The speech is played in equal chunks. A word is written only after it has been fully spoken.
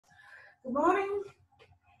Good morning,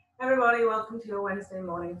 everybody. Welcome to your Wednesday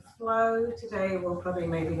morning flow. Today we'll probably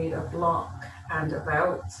maybe need a block and a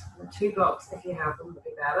belt. 2 blocks if you have them would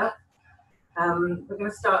be better. We're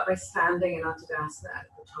going to start by standing in our Tadasana at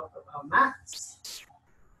the top of our mats.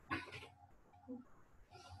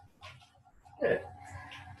 Good.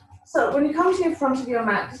 So when you come to the front of your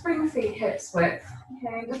mat, just bring the feet hips width.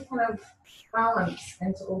 Okay, and just kind of balance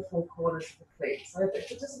into all 4 corners of the feet. So if it's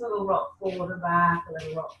just a little rock forward and back, a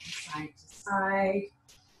little rock from side to side.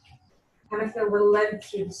 Kind of feel the length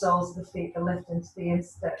through the soles of the feet, the lift into the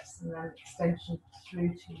insteps, and then extension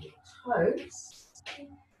through to your toes.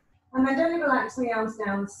 And then gently relaxing the arms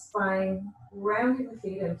down the spine, rounding the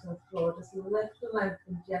feet into the floor. Just lift and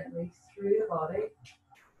lengthen gently through the body,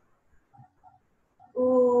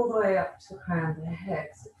 all the way up to the crown of the head.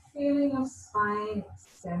 So feeling your spine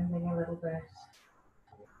extending a little bit.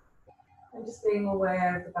 And just being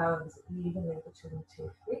aware of the balance evenly between the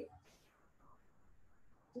 2 feet.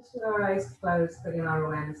 Just with our eyes closed, bringing our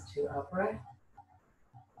awareness to our breath.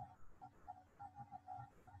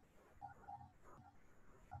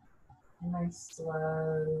 Nice,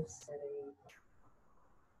 slow, steady.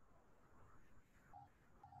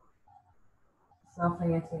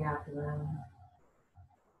 Softening into the abdomen.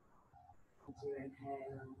 As you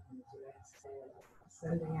inhale and as you exhale,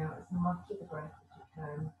 sending out as much of the breath as you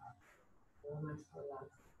can. Almost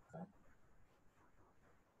relaxed.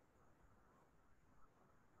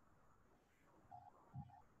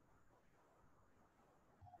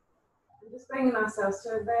 Just bringing ourselves to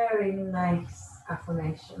a very nice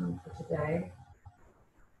affirmation for today.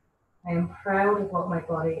 I am proud of what my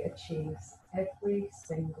body achieves every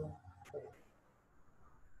single day.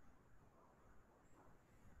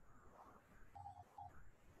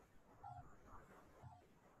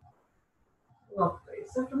 Lovely.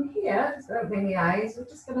 So from here, just opening the eyes, we're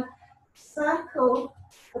just going to circle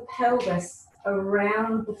the pelvis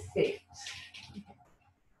around the feet.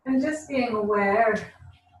 And just being aware of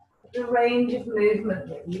the range of movement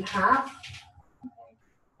that you have,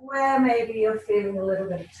 where maybe you're feeling a little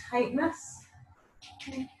bit of tightness.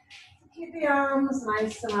 Okay. So keep the arms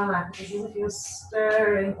nice and relaxed, as if you're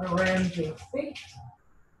stirring around your feet.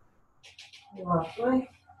 Lovely.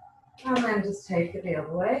 And then just take it the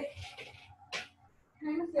other way.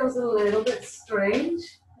 Kind of feels a little bit strange.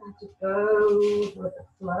 Have to go with the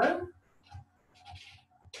flow.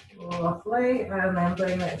 Lovely, and then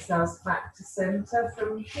bring ourselves back to center.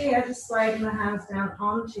 From here, just sliding the hands down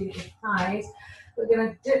onto the thighs. We're going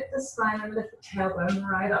to dip the spine and lift the tailbone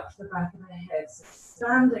right up to the back of the head. So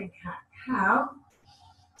standing cat-cow.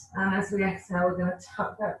 And as we exhale, we're going to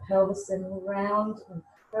tuck that pelvis in round and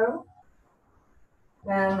curl.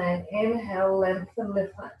 And then inhale, lengthen,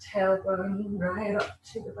 lift that tailbone right up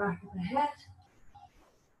to the back of the head.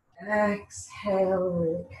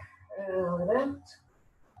 Exhale, curl it out.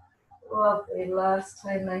 Lovely, last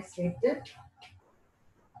time nicely dip.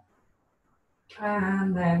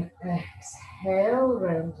 And then exhale,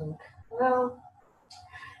 round and curl.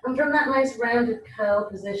 And from that nice rounded curl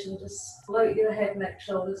position, just float your head, neck,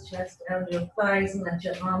 shoulders, chest down your thighs and let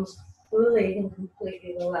your arms fully and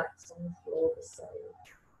completely relax on the floor beside you.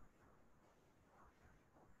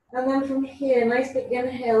 And then from here, nice big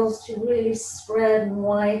inhales to really spread and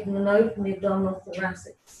widen and open the abdominal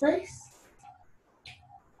thoracic space.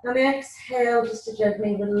 And the exhale, just to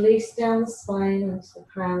gently release down the spine into the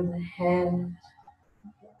crown of the head.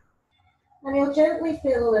 And you'll gently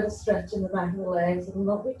feel a little stretch in the back of the legs. It will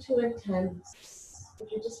not be too intense,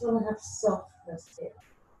 but you just want to have softness here.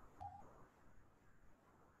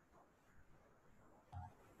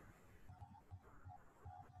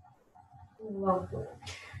 Lovely.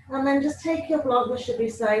 And then just take your block, which should be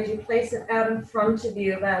beside you, place it out in front of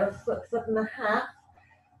you, about a foot and a half.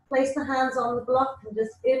 Place the hands on the block and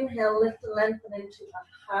just inhale, lift and lengthen into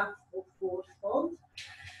a half or forward fold.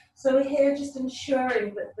 So we're here just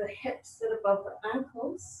ensuring that the hips sit above the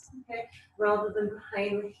ankles, okay, rather than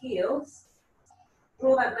behind the heels.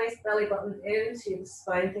 Draw that nice belly button into the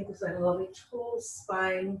spine. Think of like a lovely tall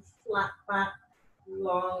spine, flat back,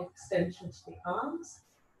 long extension to the arms.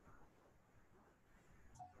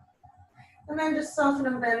 And then just soften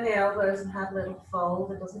and bend the elbows and have a little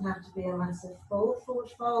fold. It doesn't have to be a massive fold. Forward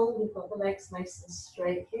fold. We've got the legs nice and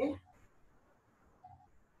straight here.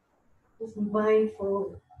 Just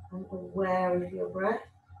mindful and aware of your breath.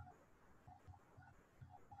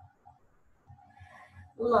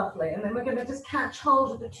 Lovely. And then we're going to just catch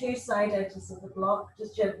hold of the 2 side edges of the block.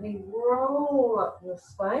 Just gently roll up your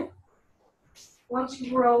spine. Once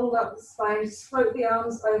you've rolled up the spine, just float the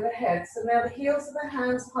arms overhead. So now the heels of the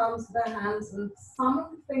hands, palms of the hands, and some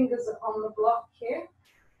of the fingers are on the block here.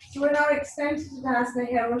 So we're now extended to Tadasana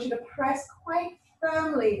here. I want you to press quite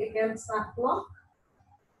firmly against that block.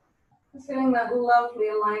 Just feeling that lovely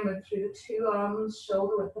alignment through the two arms,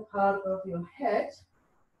 shoulder width apart above your head.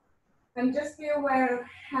 And just be aware of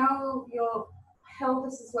how your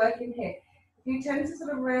pelvis is working here. If you tend to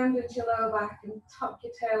sort of round into your lower back and tuck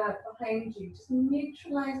your tail out behind you, just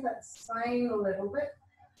neutralize that spine a little bit.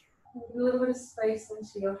 A little bit of space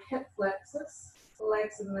into your hip flexors. The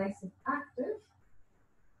legs are nice and active.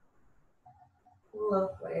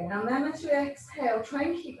 Lovely. And then as you exhale, try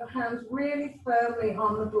and keep your hands really firmly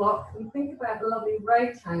on the block and think about a lovely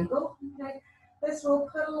right angle. Okay. This will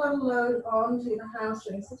put a lot of load onto the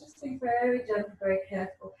hamstrings, so just be very gentle, very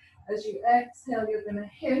careful. As you exhale, you're going to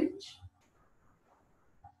hinge.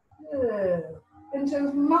 Good. Into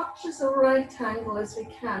as much as a right angle as we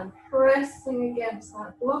can, pressing against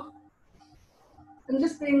that block. And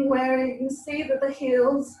just being aware, you can see that the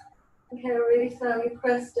heels are really firmly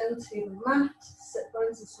pressed into the mat. Sit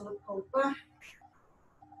bones are sort of pulled back.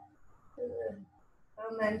 Good.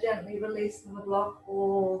 And then gently releasing the block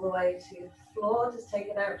all the way to the floor. Just take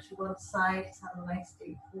it out to one side. Just have a nice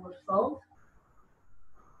deep forward fold.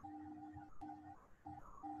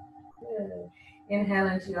 Good. Inhale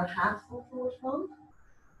into your half full forward fold.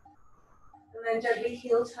 And then gently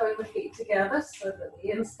heel toeing the feet together so that the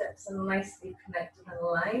insteps are nicely connected and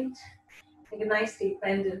aligned. Take a nice deep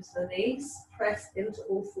bend into the knees. Press into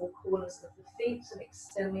all four corners of the feet and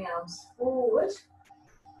extend the arms forward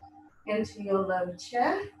into your low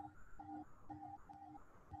chair.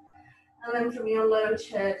 And then from your low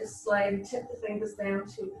chair, just slide and tip the fingers down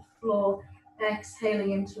to the floor,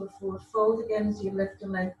 exhaling into a forward fold again as you lift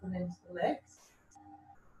and lengthen into the legs.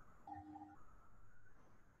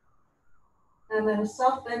 And then a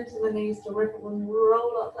soft bend to the knees to ripple and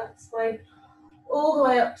roll up that spine all the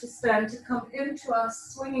way up to stand to come into our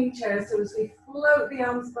swinging chair. So as we float the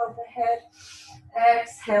arms above the head,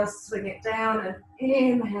 exhale, swing it down, and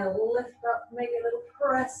inhale, lift up, maybe a little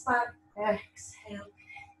press back, exhale,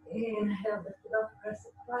 inhale, lift it up, press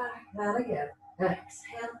it back, and again,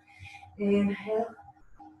 exhale, inhale,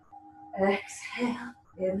 exhale,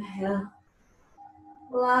 inhale,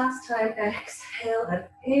 last time, exhale, and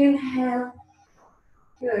inhale.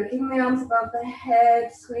 Good, keeping the arms above the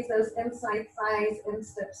head, squeeze those inside thighs,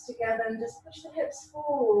 insteps together, and just push the hips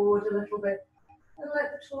forward a little bit. And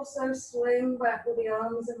let the torso swing back with the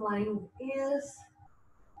arms in line with the ears.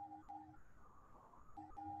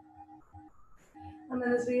 And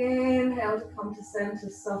then as we inhale to come to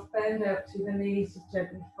center, soft bend out to the knees, just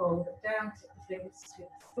gently fold it down, tip the fingers to the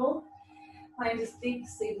floor. Find as deep a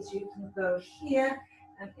seat as you can go here,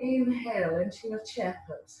 and inhale into your chair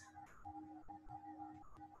pose.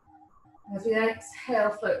 As we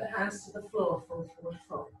exhale, float the hands to the floor, full forward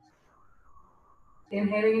fold.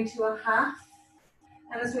 Inhaling into a half.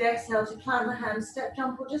 And as we exhale to plant the hands, step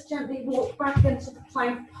jump, or just gently walk back into the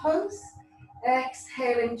plank pose.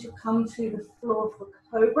 Exhaling to come to the floor for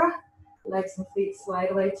cobra. Legs and feet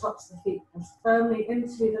slide away, tops of the feet press firmly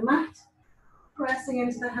into the mat. Pressing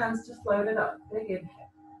into the hands to float it up. Big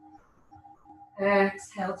inhale.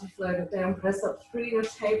 Exhale to float it down. Press up through your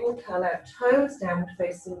table, curl out toes, downward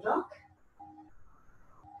facing dog.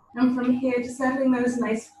 And from here, just settling those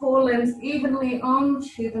nice forelimbs evenly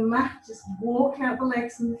onto the mat. Just walk out the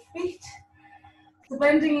legs and the feet. So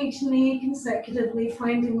bending each knee consecutively,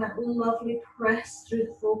 finding that lovely press through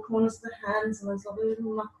the four corners of the hands and those lovely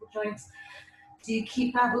little knuckle joints. So you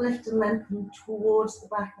keep that lift and then come towards the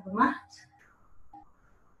back of the mat.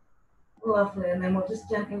 Lovely, and then we'll just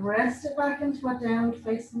gently rest it back into our downward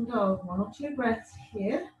facing dog. 1 or 2 breaths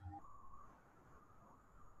here.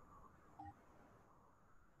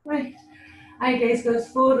 Right, eye gaze goes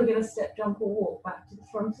forward, we're going to step, jump or walk back to the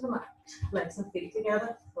front of the mat. Legs and feet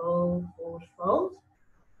together, fold, forward, fold.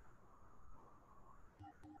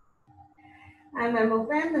 And then we'll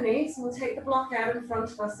bend the knees and we'll take the block out in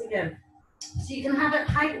front of us again. So you can have it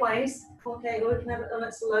height-wise, okay, or you can have it on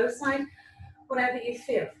its low side, whatever you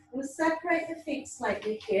feel. I'm going to separate the feet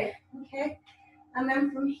slightly here, okay? And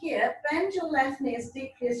then from here, bend your left knee as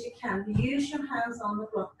deeply as you can. Use your hands on the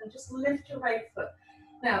block and just lift your right foot.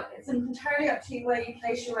 Now, it's entirely up to you where you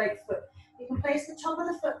place your right foot. You can place the top of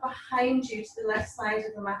the foot behind you to the left side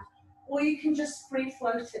of the mat, or you can just free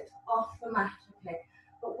float it off the mat, okay?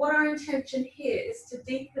 But what our intention here is to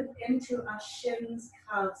deepen into our shins,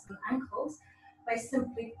 calves, and ankles by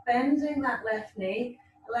simply bending that left knee,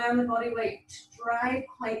 allowing the body weight to drive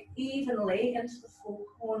quite evenly into the four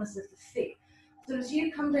corners of the feet. So as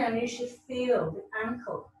you come down, you should feel the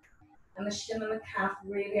ankle and the shin and the calf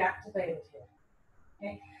really activated here.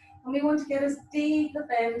 Okay. And we want to get as deep a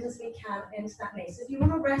bend as we can into that knee. So if you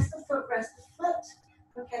want to rest the foot,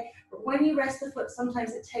 Okay, but when you rest the foot,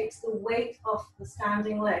 sometimes it takes the weight off the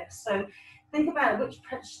standing leg. So think about which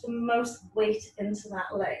puts the most weight into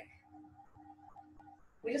that leg.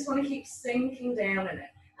 We just want to keep sinking down in it.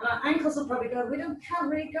 And our ankles will probably go,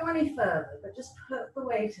 can't really go any further, but just put the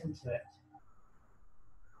weight into it.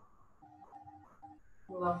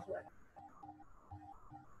 Lovely.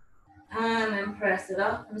 And then press it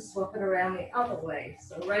up and swap it around the other way.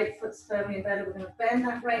 So right foot's firmly embedded. We're going to bend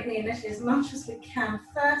that right knee initially as much as we can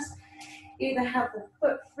first. Either have the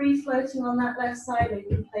foot free floating on that left side, or you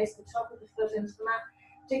can place the top of the foot into the mat,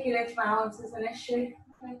 particularly if balance is an issue.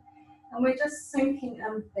 Okay? And we're just sinking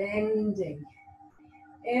and bending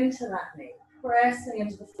into that knee, pressing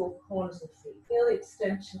into the four corners of the feet. Feel the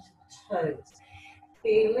extension to the toes.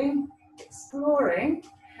 Feeling, exploring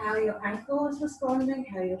how your ankle is responding,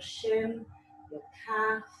 how your shin, your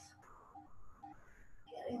calf,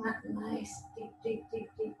 getting that nice deep, deep, deep,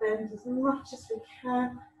 deep bend as much as we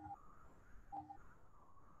can.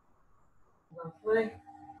 Lovely.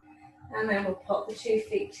 And then we'll pop the 2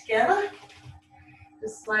 feet together.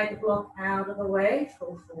 Just slide the block out of the way,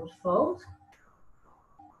 full forward fold.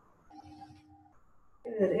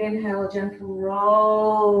 Good, inhale, gentle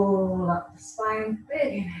roll up the spine,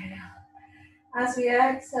 big inhale. As we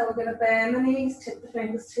exhale, we're going to bend the knees, tip the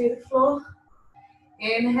fingers to the floor.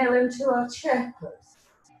 Inhale into our chair pose.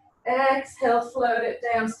 Exhale, float it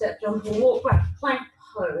down, step, jump, or walk back, plank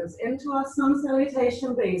pose into our sun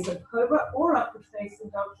salutation B. So cobra or upward facing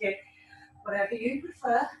dog here, whatever you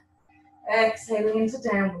prefer. Exhaling into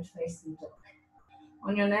downward facing dog.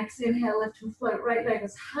 On your next inhale, lift and float right leg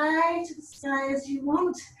as high to the sky as you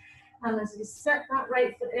want. And as we step that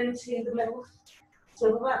right foot into the middle,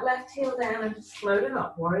 swivel that left heel down and just float it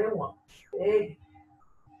up, warrior one. Big.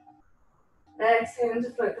 Exhaling to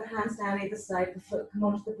float the hands down either side. The foot come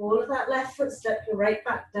onto the ball of that left foot. Step your right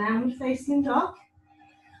back downward facing dog.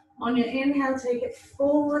 On your inhale, take it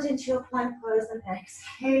forward into your plank pose and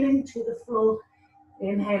exhaling to the floor.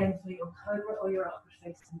 Inhaling for your cobra or your upward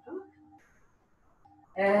facing dog.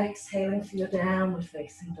 Exhaling for your downward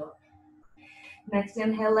facing dog. Next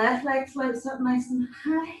inhale, left leg floats up nice and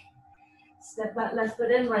high. Step that left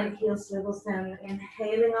foot in, right heel swivels down.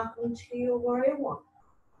 Inhaling up into your warrior one.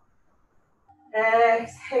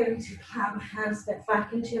 Exhaling to plant the hands, step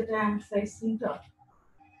back into your downward facing dog.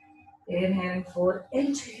 Inhaling forward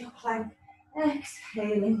into your plank.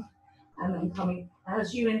 Exhaling. And then coming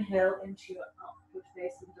as you inhale into your upward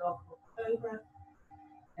facing dog or cobra.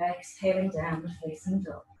 Exhaling downward facing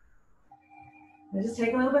dog. Now just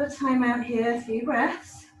take a little bit of time out here, a few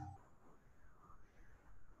breaths.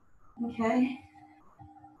 Okay.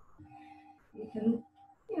 You can,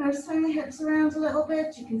 swing the hips around a little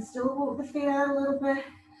bit. You can still walk the feet out a little bit.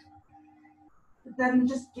 But then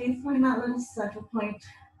just do find that little settle point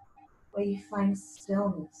where you find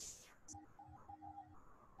stillness.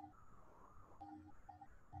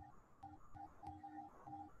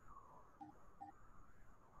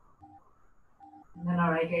 And then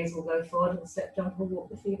our eye gaze will go forward and step, jump, or walk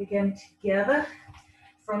the feet again together.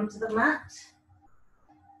 Front to the mat.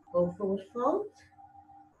 Full forward fold.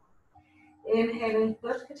 Inhaling,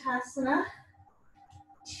 Trikonasana,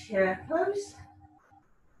 chair pose.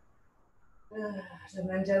 Good. And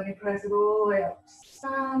then gently press it all the way up to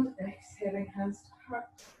stand. Exhaling, hands to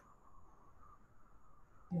heart.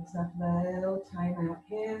 Give yourself a little time out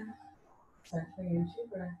here. Settling into your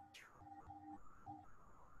breath.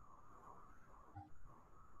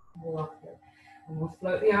 Lovely. And we'll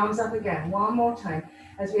float the arms up again. One more time.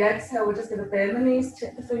 As we exhale, we're just going to bend the knees,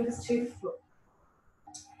 tip the fingers to the floor.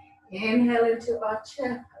 Inhale into our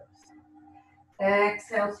chair pose.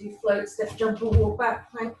 Exhale to float, step, jump, or walk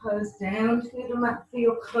back, plank pose down to the mat for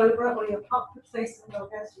your cobra or your upward facing dog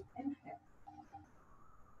as you inhale.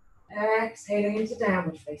 Exhaling into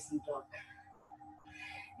downward facing dog.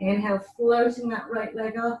 Inhale, floating that right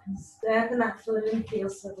leg up and stepping that foot in, heel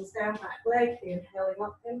swivels down, back leg, inhaling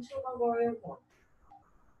up into our warrior one.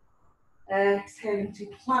 Exhaling to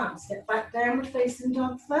plant, step back downward facing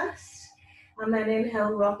dog first, and then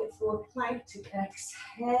inhale, rock it forward, plank to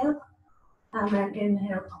exhale, and then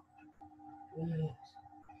inhale up. Good.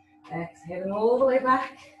 Exhaling all the way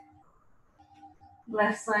back.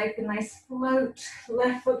 Left side, a nice float,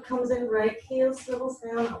 left foot comes in, right heel swivels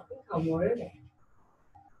down, up we come, warrior one.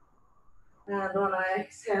 And on our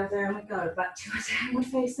exhale, down we go, back to our downward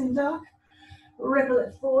facing dog. Ripple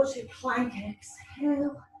it forward to plank,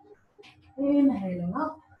 exhale. Inhaling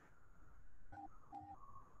up.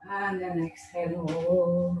 And then exhaling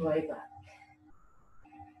all the way back.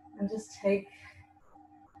 And just take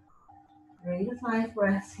 3 to 5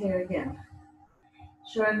 breaths here again.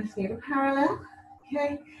 Showing the feet are parallel.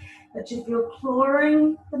 Okay. that if you're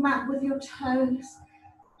clawing the mat with your toes,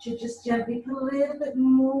 you just gently put a little bit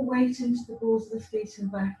more weight into the balls of the feet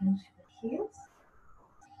and back into the heels.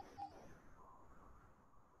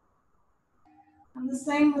 And the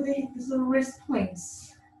same with the wrist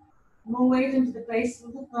points. More weight into the base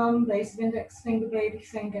of the thumb, base of index finger, baby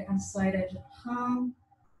finger, and side edge of palm.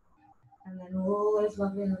 And then all those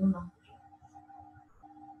lovely little knuckles.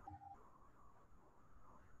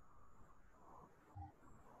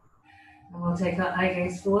 And we'll take our eye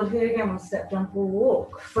gaze forward here again. We'll step, jump, or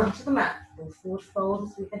walk. Front of the mat. Full forward fold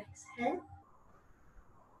as we exhale.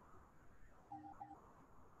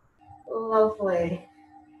 Lovely.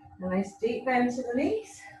 A nice deep bend to the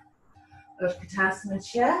knees. Trikonasana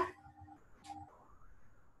chair.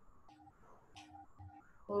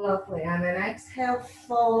 Lovely. And then exhale,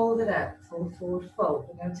 fold it out. Full forward fold.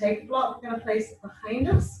 We're going to take a block. We're going to place it behind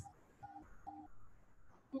us.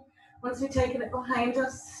 Once we've taken it behind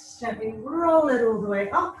us, gently roll it all the way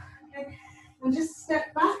up. Okay. And just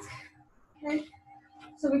step back. Okay.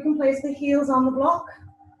 So we can place the heels on the block.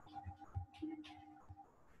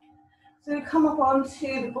 So we come up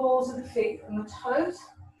onto the balls of the feet and the toes.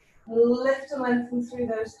 Lift and lengthen through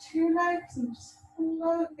those two legs and just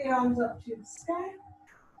float the arms up to the sky.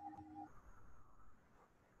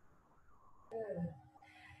 Good.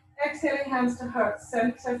 Exhaling hands to heart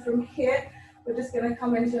center. So from here, we're just going to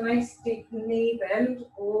come into a nice deep knee bend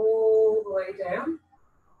all the way down.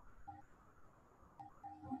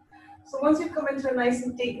 So once you've come into a nice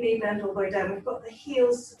and deep knee bend all the way down, we've got the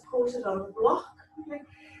heels supported on the block. Okay.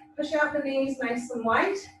 Push out the knees nice and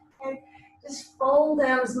wide. Okay. Just fold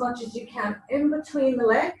down as much as you can in between the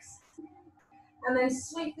legs. And then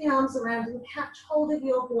sweep the arms around and catch hold of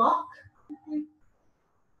your block. Okay.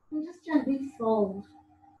 And just gently fold.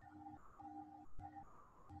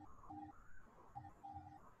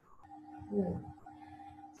 Good.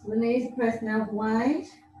 So the knees are pressed now wide.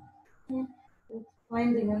 Okay.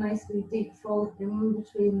 Finding a nicely deep fold in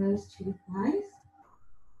between those two thighs.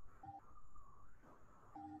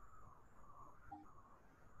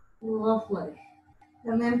 Lovely.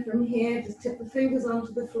 And then from here, just tip the fingers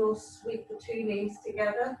onto the floor, sweep the two knees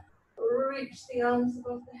together, reach the arms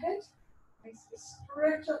above the head. Nicely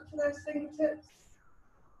stretch up to those fingertips.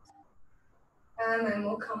 And then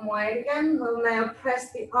we'll come wide again. We'll now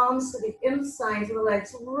press the arms to the inside of the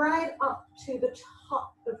legs, right up to the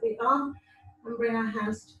top of the arm, and bring our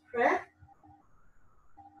hands to prayer.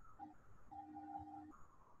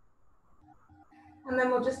 And then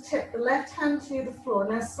we'll just tip the left hand to the floor.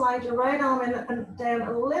 Now slide your right arm in and down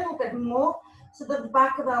a little bit more so that the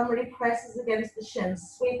back of the arm really presses against the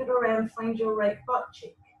shins. Sweep it around, find your right butt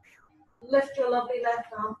cheek. Lift your lovely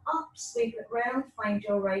left arm up, sweep it round, find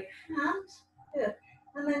your right hand. Good.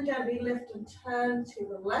 And then gently lift and turn to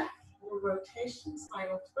the left, little rotation,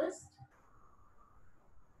 spinal twist.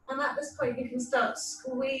 And at this point you can start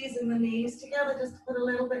squeezing the knees together just to put a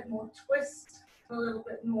little bit more twist, a little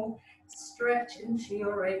bit more stretch into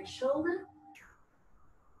your right shoulder.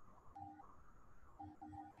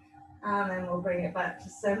 And then we'll bring it back to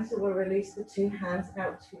center. We'll release the two hands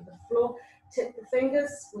out to the floor. Tip the fingers,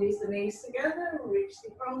 squeeze the knees together, reach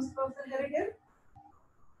the arms above the head again.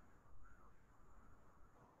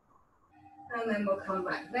 And then we'll come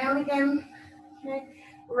back down again. Okay.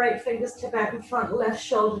 Right fingers tip out in front, left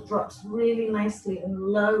shoulder drops really nicely and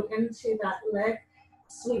low into that leg.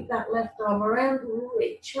 Sweep that left arm around,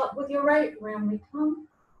 reach up with your right, round we come.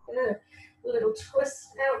 Good. A little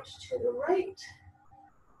twist out to the right.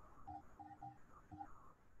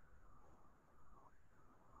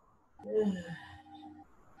 Good.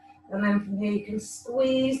 And then from here you can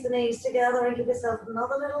squeeze the knees together and give yourself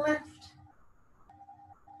another little lift.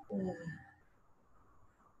 Good.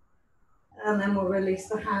 And then we'll release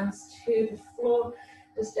the hands to the floor.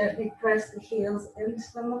 Just gently press the heels into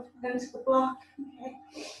the block. Okay.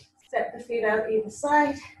 Step the feet out either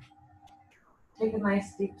side. Take a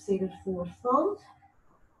nice deep seated forward fold.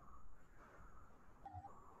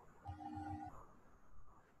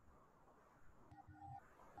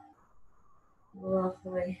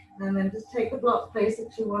 Lovely. And then just take the block, place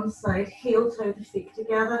it to one side, heel toe the feet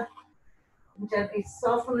together. And gently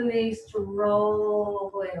soften the knees to roll all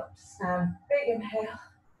the way up to stand. Big inhale.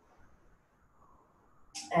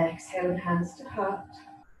 Exhale, hands to heart.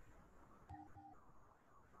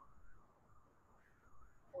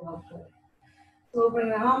 Lovely. So we'll bring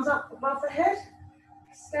the arms up above the head.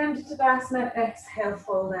 Stand to Tadasana. Exhale,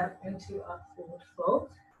 fold out into our forward fold.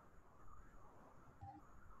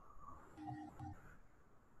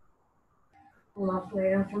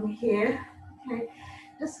 Lovely. And from here, okay,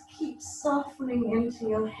 just keep softening into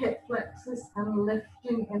your hip flexors and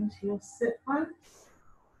lifting into your sit bones.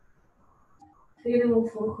 Feeling all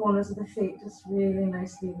four corners of the feet just really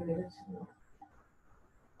nicely rooted.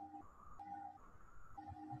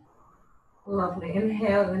 Lovely.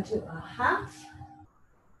 Inhale into a half.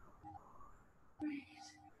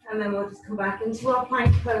 And then we'll just come back into our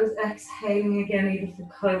plank pose, exhaling again, either for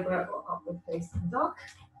cobra or upward facing dog.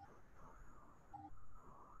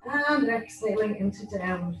 And exhaling into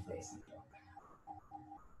downward facing dog.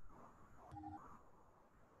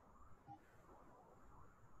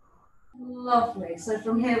 Lovely. So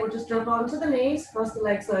from here, we'll just drop onto the knees, cross the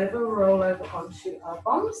legs over, roll over onto our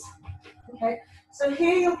bums. Okay. So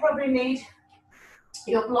here you'll probably need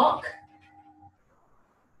your block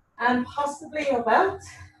and possibly your belt.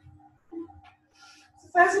 So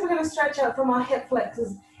first, we're going to stretch out from our hip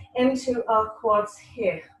flexors into our quads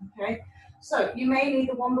here. Okay. So you may need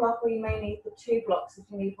the one block or you may need the two blocks if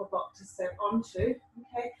you need a block to sit onto.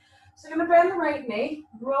 Okay. So we're going to bend the right knee,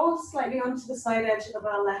 roll slightly onto the side edge of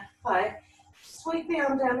our left thigh, sweep the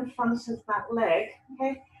arm down in front of that leg,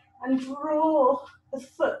 okay, and draw the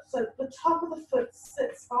foot, so the top of the foot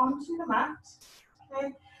sits onto the mat, okay,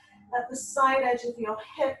 at the side edge of your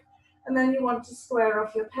hip, and then you want to square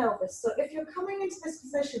off your pelvis. So if you're coming into this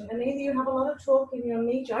position and either you have a lot of torque in your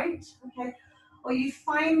knee joint, okay, or you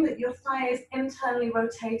find that your thigh is internally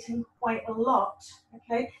rotating quite a lot,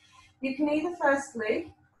 okay, you can either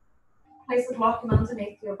firstly place the block in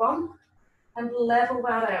underneath your bum and level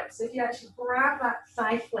that out. So if you actually grab that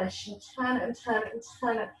thigh flesh and turn it and turn it and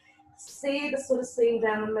turn it, see the sort of seam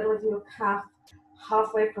down the middle of your calf,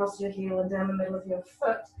 halfway across your heel and down the middle of your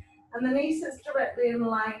foot. And the knee sits directly in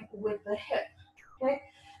line with the hip, okay?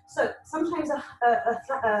 So sometimes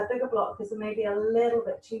a bigger block is maybe a little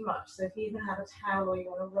bit too much. So if you even have a towel or you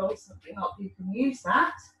want to roll something up, you can use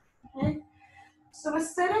that, okay? So we're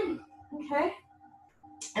sitting, okay?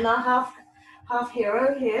 And our half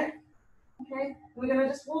hero here, okay? We're going to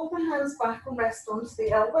just walk the hands back and rest onto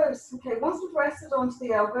the elbows, okay? Once we've rested onto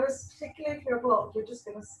the elbows, particularly if you're blocked, you're just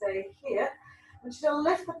going to stay here. And you're going to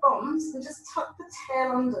lift the bottoms and just tuck the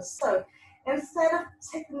tail under. So instead of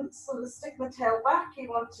sticking the tail back, you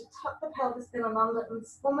want to tuck the pelvis in and under and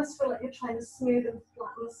almost feel like you're trying to smooth and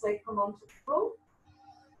flatten the sacrum onto the floor.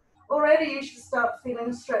 Already you should start feeling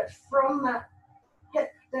a stretch from that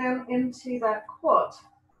hip down into that quad.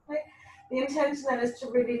 Okay. The intention then is to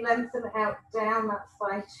really lengthen out down that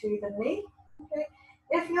thigh to the knee. Okay.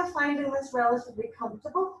 If you're finding this relatively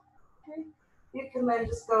comfortable, okay, you can then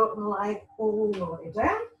just go and lie all the way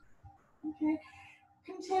down. Okay.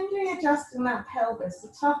 Continuing adjusting that pelvis, so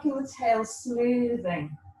tucking the tail,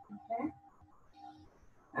 smoothing.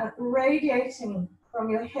 Okay. Radiating from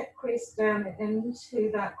your hip crease down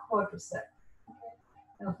into that quadricep. Okay.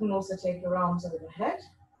 And you can also take your arms overhead.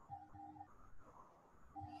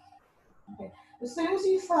 Okay. As soon as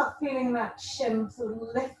you start feeling that shin sort of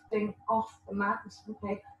lifting off the mat,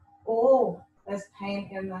 okay, or there's pain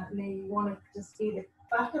in that knee, you want to just either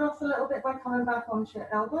back it off a little bit by coming back onto your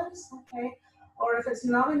elbows, okay, or if it's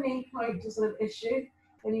not a knee point sort of issue,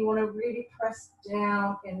 then you want to really press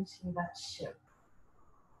down into that shin.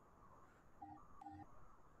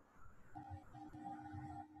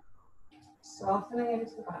 Softening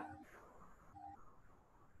into the back.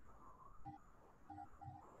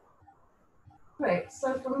 Great,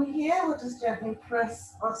 so from here, we'll just gently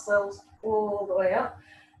press ourselves all the way up.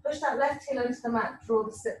 Push that left heel into the mat, draw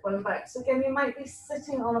the sit bone back. So again, you might be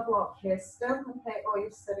sitting on a block here still, okay, or you're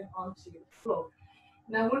sitting onto the floor.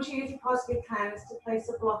 Now, what you usually possibly can is to place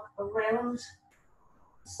a block around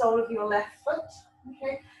the sole of your left foot,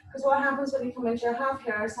 okay? Because what happens when you come into your half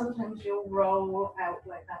hero, sometimes you'll roll out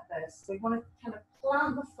like that there. So you want to kind of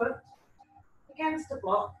plant the foot against the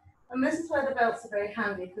block. And this is where the belts are very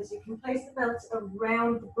handy, because you can place the belt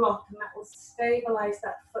around the block and that will stabilize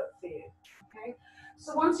that foot for you, okay?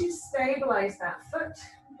 So once you stabilize that foot,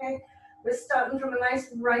 okay, we're starting from a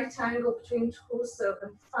nice right angle between torso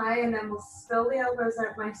and thigh, and then we'll spill the elbows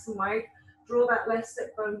out nice and wide, draw that left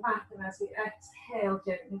sit bone back, and as we exhale,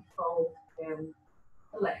 gently fold down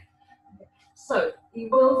the leg. Okay. So you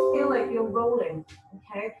will feel like you're rolling,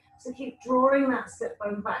 okay? So keep drawing that sit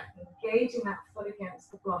bone back, engaging that foot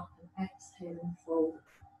against the block, and exhaling fold.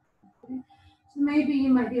 Okay. So maybe you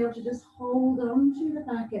might be able to just hold on to the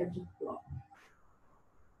back edge of the block.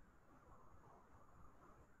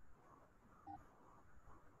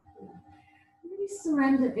 Really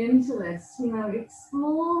surrender into this, you know,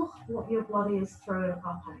 explore what your body is throwing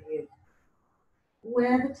up at you,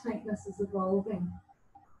 where the tightness is evolving,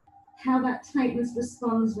 how that tightness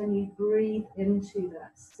responds when you breathe into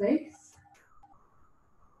that space,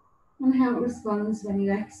 and how it responds when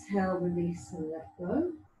you exhale, release, and let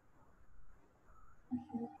go.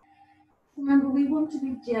 Okay. Remember, we want to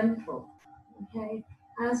be gentle. Okay,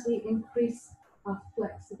 as we increase our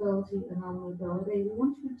flexibility and our mobility, we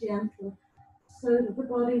want to be gentle so that the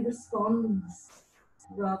body responds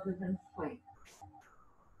rather than fight.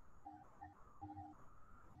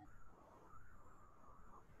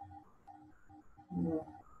 Yeah.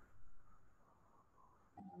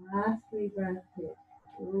 Last 3 breaths here.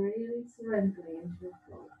 Really surrendering into your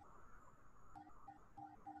flow.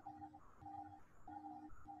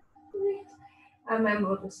 Great. And then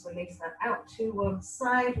we'll just release that out to one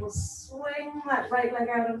side. We'll swing that right leg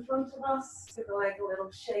out in front of us. Give the leg a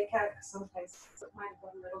little shake out, because sometimes it might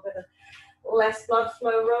have a little bit of less blood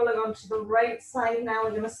flow. Rolling onto the right side now. We're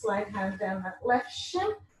going to slide hand down that left shin.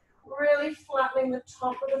 Really flattening the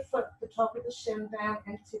top of the foot, the top of the shin down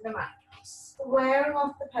into the mat. Squaring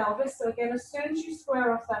off the pelvis. So again, as soon as you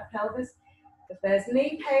square off that pelvis, if there's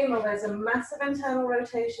knee pain or there's a massive internal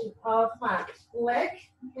rotation of that leg,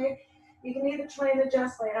 okay, you can either try and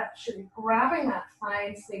adjust by actually grabbing that thigh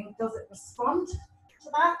and seeing does it respond to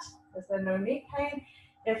that? Is there no knee pain?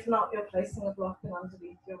 If not, you're placing a block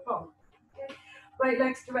underneath your bum. Okay. Right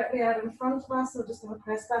leg's directly out in front of us. So we're just going to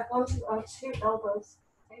press back onto our 2 elbows.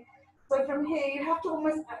 Okay. So from here, you have to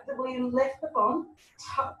almost actively lift the bum,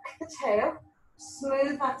 tuck the tail,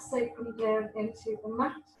 smooth that sacrum down into the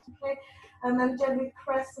mat. Okay. And then gently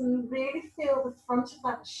press and really feel the front of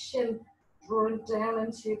that shin drawing down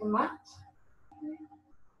into the mat. Okay.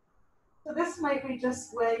 So this might be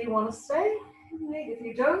just where you want to stay. If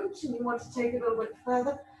you don't and you want to take it a little bit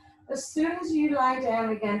further, as soon as you lie down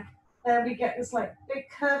again, then we get this like big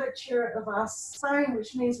curvature of our spine,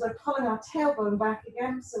 which means we're pulling our tailbone back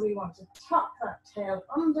again. So we want to tuck that tail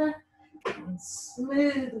under and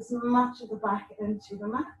smooth as much of the back into the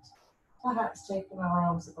mat. Perhaps taking our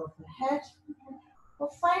arms above the head. Okay. Or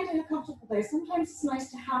finding a comfortable place. Sometimes it's nice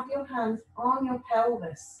to have your hands on your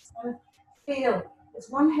pelvis. Feel, is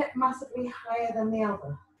one hip massively higher than the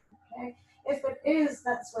other? Okay. If it is,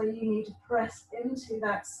 that's where you need to press into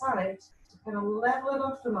that side to kind of level it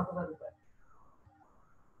off them up a little bit.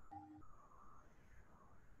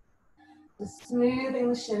 Just smoothing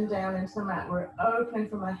the shin down into the mat. We're opening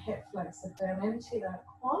from our hip flexor down into that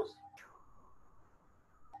quad.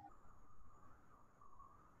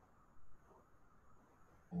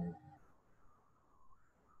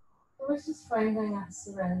 We're just finding that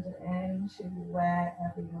surrender into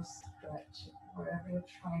wherever you're stretching, wherever you're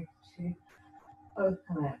trying to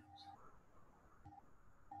open out.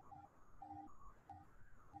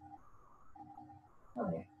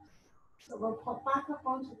 Okay. So we'll pop back up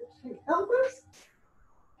onto the 2 elbows.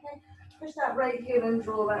 Okay. Push that right heel and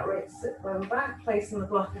draw that right sit bone back, placing the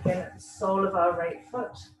block again at the sole of our right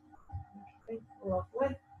foot. Okay.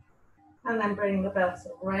 Lovely. And then bring the belt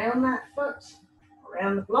around that foot,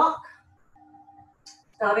 around the block.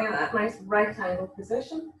 Starting at that nice right angle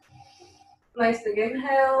position. Nice big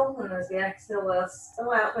inhale, and as we exhale, we'll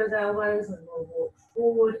spill out those elbows and we'll walk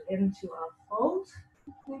forward into our fold.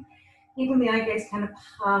 Okay. Keeping the eye gaze kind of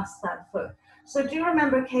past that foot. So do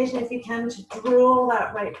remember occasionally, if you can, to draw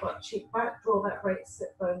that right butt cheek back, draw that right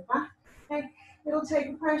sit bone back. Okay. It'll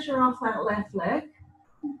take the pressure off that left leg.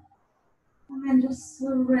 And then just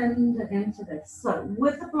surrender into this. So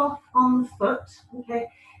with the block on the foot, okay,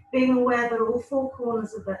 being aware that all 4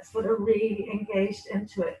 corners of that foot are really engaged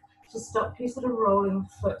into it to stop you sort of rolling the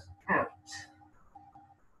foot out.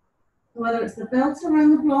 Whether it's the belt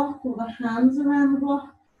around the block or the hands around the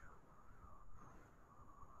block,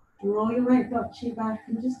 draw your right butt cheek back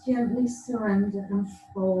and just gently surrender and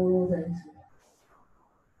fold into it.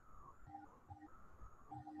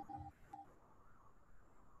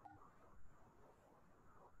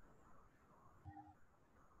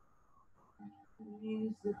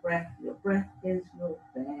 Use the breath. Your breath is your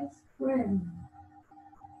best friend.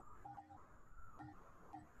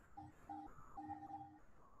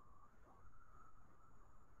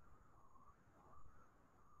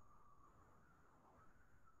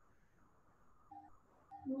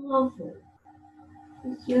 Lovely.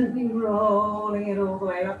 Just gently rolling it all the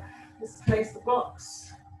way up. Just place the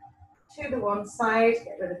blocks to the one side.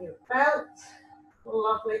 Get rid of your belt.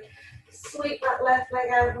 Lovely. Sweep that left leg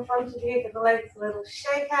out in front of you. Give the legs a little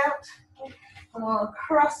shake out. Okay. And we'll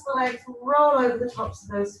cross the legs, roll over the tops of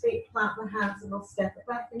those feet, plant the hands, and we'll step it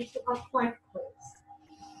back into our plank pose.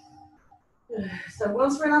 So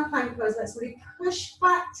once we're in our plank pose, let's really push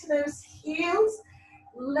back to those heels,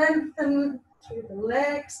 lengthen through the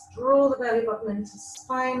legs, draw the belly button into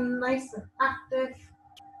spine, nice and active.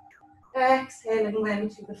 Exhaling then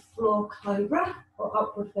to the floor cobra or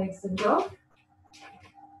upward facing dog.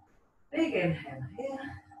 Big inhale here.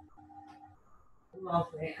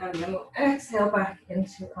 Lovely. And then we'll exhale back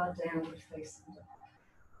into our downward facing dog.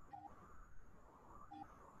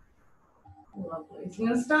 Lovely. So we're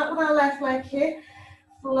going to start with our left leg here,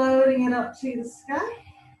 floating it up to the sky.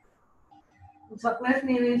 We'll tuck left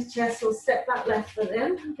knee into chest, we'll step that left foot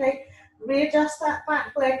in, okay? Readjust that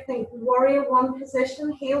back leg, think warrior one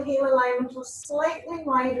position, heel alignment or slightly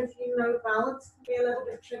wider if you know balance can be a little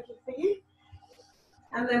bit tricky for you.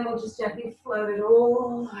 And then we'll just gently float it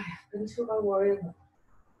all the way up into our warrior one.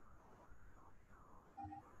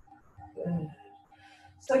 Good.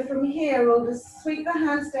 So from here, we'll just sweep the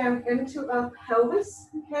hands down into our pelvis,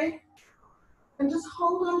 okay? And just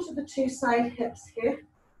hold on to the two side hips here.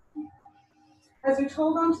 As we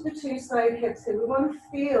hold on to the two side hips here, we want to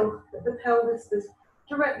feel that the pelvis is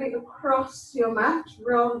directly across your mat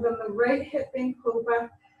rather than the right hip being pulled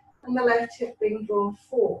back and the left hip being drawn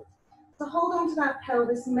forward. So hold on to that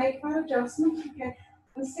pelvis, make that adjustment, okay,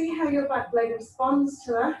 and see how your back leg responds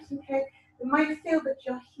to that, okay. You might feel that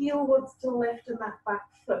your heel wants to lift in that back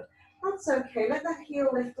foot. That's okay, let that heel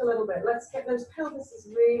lift a little bit. Let's get those pelvises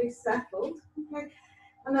really settled, okay.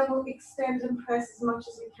 And then we'll extend and press as much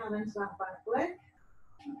as we can into that back leg.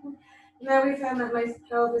 Okay. Now we found that nice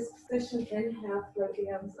pelvis position. Inhale, float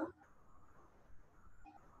the arms up.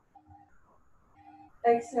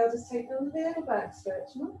 Exhale, just take a little back stretch,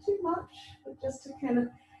 not too much, but just to kind of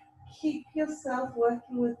keep yourself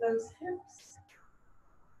working with those hips.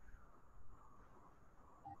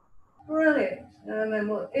 Brilliant. And then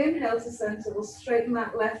we'll inhale to center. We'll straighten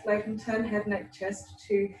that left leg and turn head, neck, chest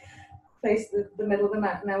to face the middle of the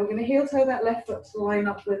mat. Now we're going to heel toe that left foot to line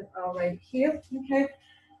up with our right heel. Okay.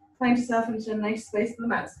 Find yourself into a nice space in the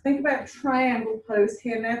mat. So think about triangle pose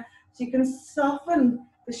here now. So you can soften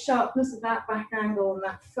the sharpness of that back angle and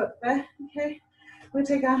that foot there. Okay. We'll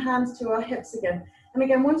take our hands to our hips again. And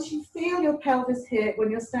again, once you feel your pelvis here,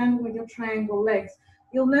 when you're standing with your triangle legs,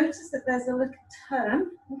 you'll notice that there's a little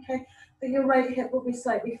turn, okay, that your right hip will be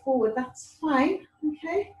slightly forward. That's fine,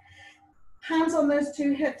 okay? Hands on those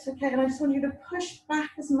two hips, okay, and I just want you to push back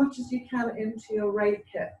as much as you can into your right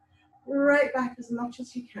hip. Right back as much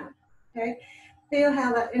as you can, okay? Feel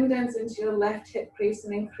how that indents into your left hip crease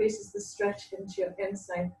and increases the stretch into your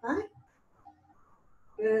inside thigh.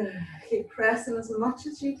 Good. Keep pressing as much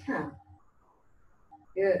as you can.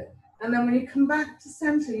 Good. And then when you come back to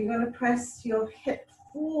center, you're going to press your hip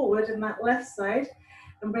forward in that left side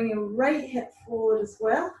and bring your right hip forward as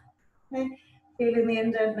well. Okay. Feeling the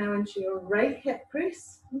indent now into your right hip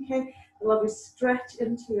crease. Okay. A lovely stretch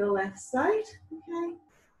into your left side. Okay.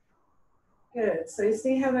 Good. So you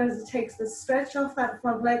see how it takes the stretch off that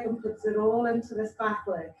front leg and puts it all into this back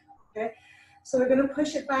leg. Okay. So we're going to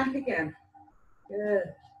push it back again.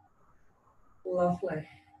 Good. Lovely.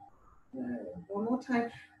 Good. One more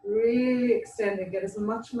time. Really extending. Get as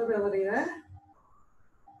much mobility there.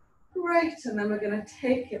 Great. And then we're going to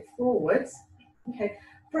take it forwards. Okay.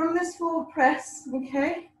 From this forward press,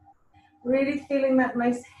 okay, really feeling that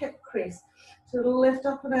nice hip crease. So it'll lift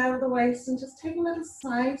up and out of the waist and just take a little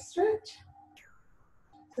side stretch.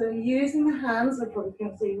 So using the hands, we're probably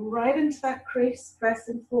going to see right into that crease,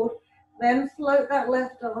 pressing forward. Then float that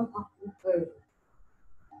left arm up and over.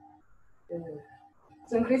 Good.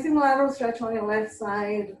 So increasing the lateral stretch on your left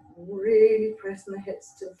side, really pressing the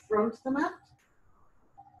hips to the front of the mat.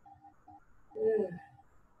 Good.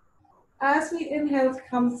 As we inhale to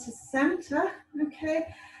come to center,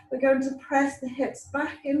 okay, we're going to press the hips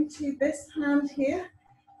back into this hand here.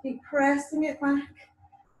 Keep pressing it back,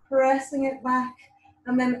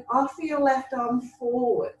 and then offer your left arm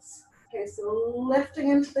forwards. Okay, so lifting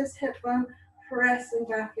into this hip bone, pressing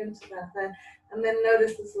back into that there. And then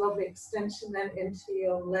notice this lovely extension then into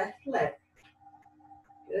your left leg.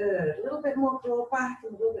 Good. A little bit more draw back,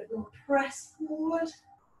 a little bit more press forward.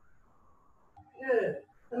 Good.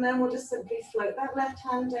 And then we'll just simply float that left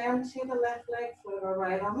hand down to the left leg, float our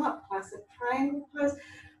right arm up, classic triangle pose,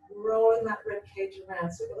 rolling that rib cage around.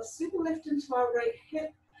 So we've got a super lift into our right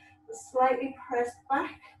hip, slightly pressed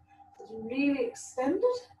back, it's really extended.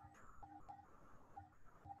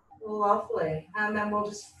 Lovely. And then we'll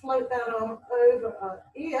just float that arm over our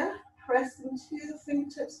ear, pressing to the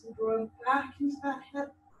fingertips and drawing back into that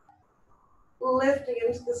hip, lifting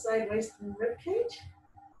into the side waist and rib cage.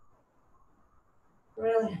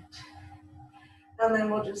 Brilliant. And then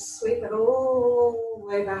we'll just sweep it all the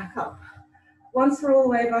way back up. Once we're all the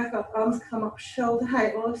way back up, arms come up shoulder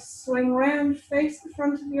height. We'll swing round, face the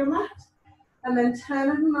front of your mat, and then turn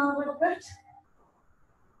it a little bit.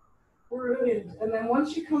 Brilliant. And then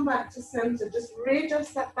once you come back to center, just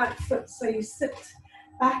readjust that back foot so you sit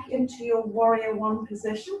back into your warrior one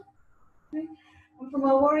position. Okay. And from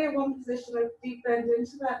our warrior one position, a deep bend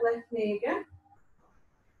into that left knee again.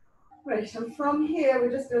 Great. And from here,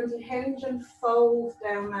 we're just going to hinge and fold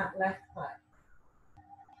down that left thigh.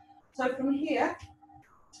 So from here,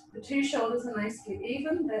 the two shoulders are nicely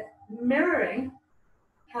even. They're mirroring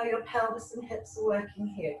how your pelvis and hips are working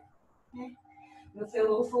here. Okay? You'll feel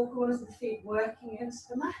all four corners of the feet working into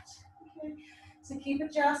the mat. Okay? So keep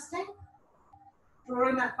adjusting,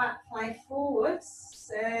 drawing that back thigh forwards,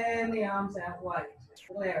 send the arms out wide.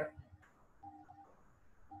 There.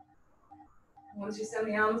 Once you send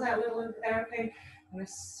the arms out, little airplane, I'm going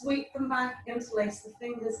to sweep them back, interlace the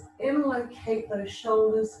fingers, inlocate those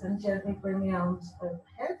shoulders, and gently bring the arms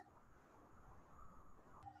overhead.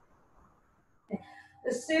 Okay.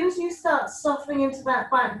 As soon as you start softening into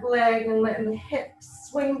that back leg and letting the hips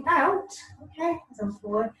swing out, okay, as I'm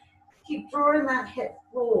forward, keep drawing that hip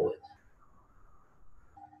forward.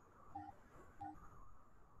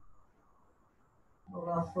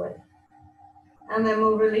 Roughly. And then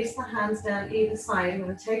we'll release the hands down either side. I'm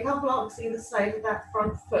going to take our blocks either side of that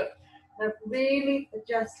front foot. Now really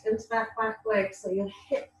adjust into that back leg so your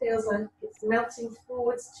hip feels like it's melting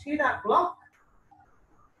forwards to that block.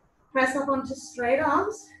 Press up onto straight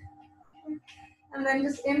arms. And then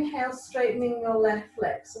just inhale, straightening your left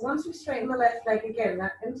leg. So once we straighten the left leg again,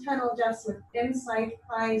 that internal adjustment, inside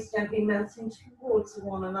thighs gently melting towards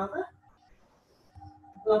one another.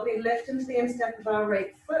 Lovely, lift into the instep of our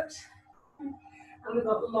right foot. And we've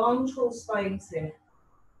got long, tall spines here.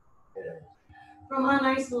 Good. From our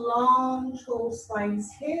nice, long, tall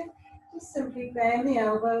spines here, just simply bend the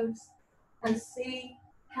elbows and see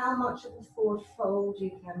how much of the forward fold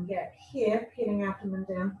you can get here, peeling abdomen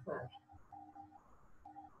down flat.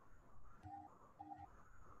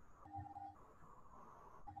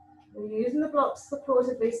 We're using the blocks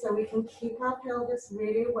supportively so we can keep our pelvis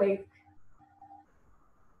really awake.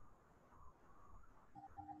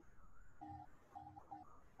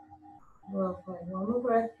 Lovely. One more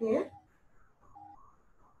breath here.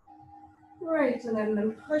 Great, and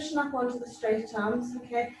then pushing up onto the straight arms,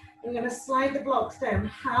 okay? You're going to slide the blocks down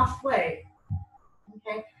halfway,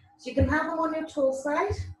 okay? So you can have them on your tall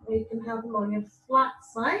side, or you can have them on your flat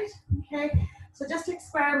side, okay? So just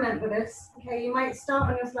experiment with this, okay? You might start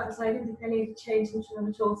on your flat side and then need to change into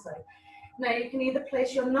the tall side. Now you can either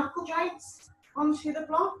place your knuckle joints onto the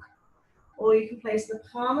block, or you can place the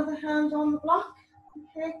palm of the hand on the block,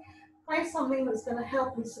 okay? Find something that's going to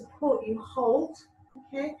help and support you hold,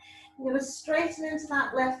 okay? You're going to straighten into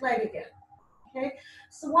that left leg again, okay?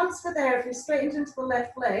 So once we're there, if you're straightened into the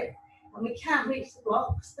left leg and we can't reach the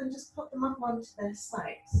blocks, then just put them up onto their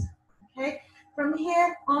sides, okay? From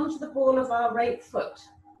here, onto the ball of our right foot,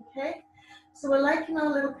 okay? So we're like in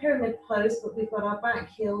our little pyramid pose, but we've got our back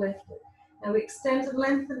heel lifted. Now we extend and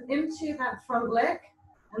lengthen into that front leg,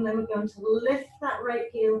 and then we're going to lift that right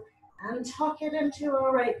heel and tuck it into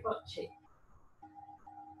our right butt cheek.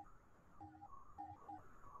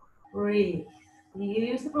 Breathe.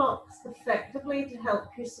 Use the blocks effectively to help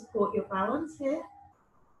you support your balance here.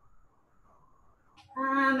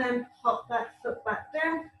 And then pop that foot back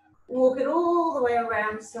down. Walk it all the way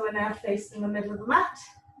around so we're now facing the middle of the mat.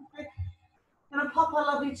 Okay. Going to pop our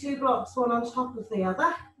lovely two blocks, one on top of the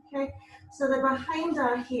other. Okay. So they're behind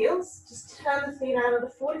our heels. Just turn the feet out at a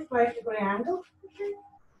 45-degree angle. Okay.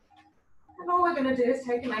 And all we're going to do is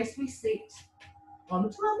take a nice wee seat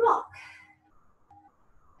onto our block.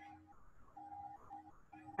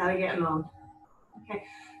 How are you getting on? Okay,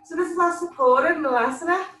 so this is our supported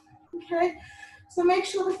Malasana. Okay, so make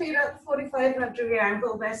sure the feet are at the 45-degree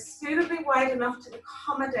angle. They're suitably wide enough to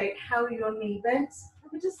accommodate how your knee bends.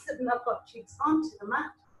 And we're just sitting our butt cheeks onto the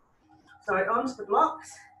mat, onto the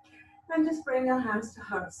blocks, and just bring our hands to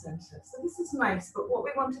heart center. So this is nice, but what we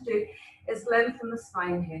want to do is lengthen the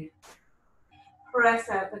spine here. Press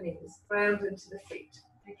out the knees, ground into the feet.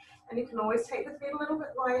 Okay? And you can always take the feet a little bit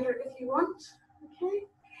wider if you want. Okay.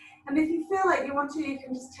 And if you feel like you want to, you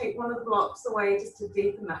can just take one of the blocks away just to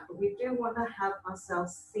deepen that. But we do want to have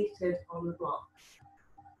ourselves seated on the block.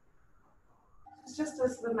 It's just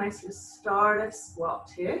a nice restorative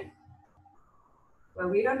squat here, where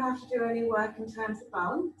we don't have to do any work in terms of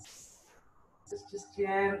balance. It's just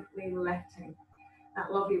gently letting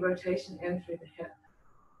that lovely rotation in through the hip.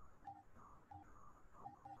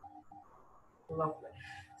 Lovely.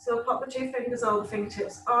 So pop the two fingers or the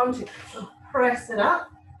fingertips onto, press it up.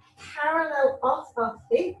 Parallel off our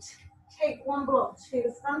feet, take one block to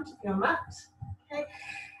the front of your mat, okay,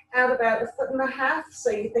 out about 1.5 feet,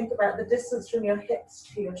 so you think about the distance from your hips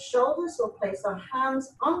to your shoulders. We'll place our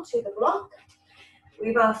hands onto the block.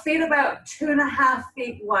 Leave our feet about 2.5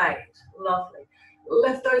 feet wide, lovely.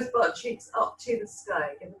 Lift those butt cheeks up to the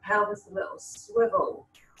sky, give the pelvis a little swivel,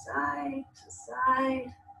 side to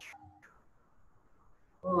side,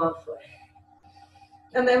 lovely.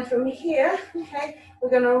 And then from here, okay, we're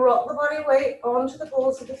going to rock the body weight onto the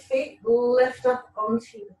balls of the feet, lift up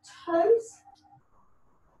onto the toes.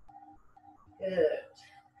 Good.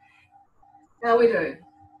 How are we doing?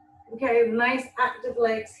 Okay, nice active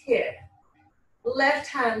legs here. Left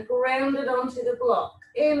hand grounded onto the block.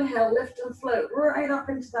 Inhale, lift and float right up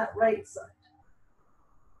into that right side.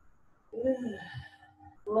 Good.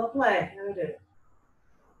 Lovely. How are we doing?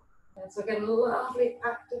 And so again, lovely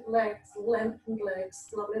active legs, lengthened legs,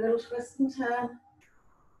 lovely little twist and turn.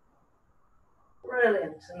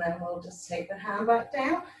 Brilliant. And then we'll just take the hand back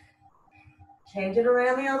down, change it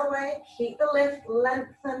around the other way, keep the lift,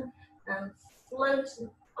 lengthen, and float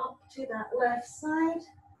up to that left side.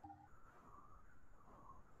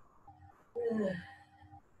 Good.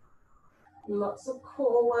 Lots of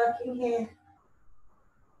core working here.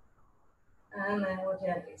 And then we'll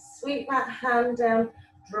gently sweep that hand down,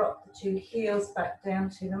 drop the two heels back down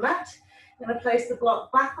to the mat. I'm going to place the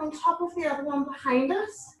block back on top of the other one behind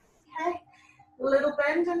us. Okay, a little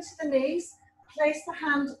bend into the knees. Place the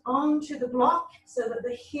hand onto the block so that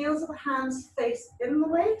the heels of the hands face in the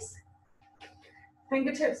waist.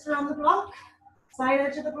 Fingertips around the block, side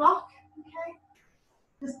edge of the block. Okay,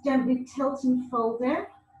 just gently tilt and fold down.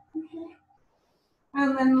 Okay,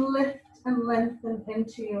 and then lift and lengthen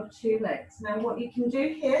into your two legs. Now what you can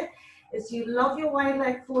do here is you love your wide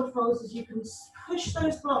leg forward folds as you can push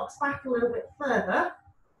those blocks back a little bit further.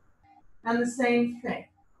 And the same thing,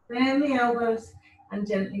 bend the elbows and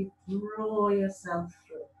gently draw yourself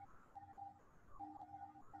through.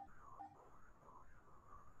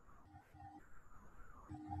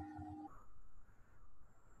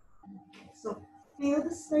 So feel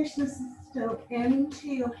the spaciousness still into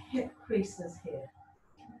your hip creases here.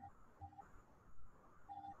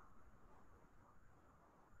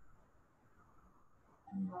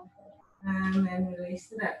 And then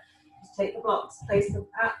release it out. Just take the blocks, place them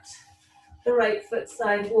at the right foot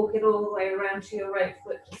side, walk it all the way around to your right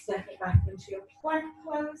foot to step it back into your plank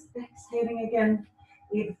pose. Exhaling again,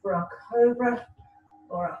 either for our cobra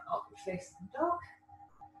or our upward facing dog.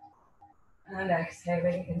 And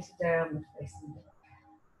exhaling into downward facing dog.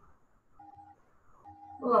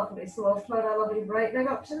 Lovely, so we'll float our lovely right leg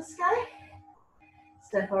up to the sky.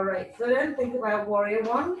 Step our right foot in, think about warrior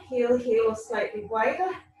one, heel slightly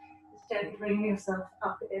wider. Gently bring yourself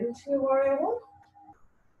up into warrior one.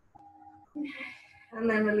 And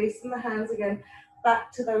then releasing the hands again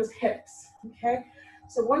back to those hips. Okay,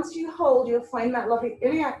 so once you hold, you'll find that lovely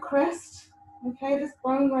iliac crest. Okay, this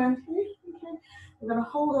bone around here. Okay, we're going to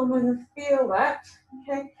hold on and feel that.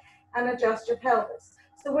 Okay, and adjust your pelvis.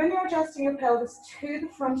 So when you're adjusting your pelvis to the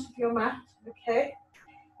front of your mat, okay,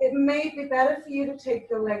 it may be better for you to take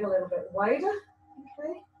your leg a little bit wider.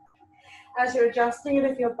 Okay. As you're adjusting it,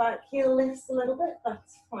 if your back heel lifts a little bit,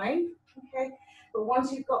 that's fine, okay? But once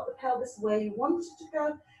you've got the pelvis where you want it to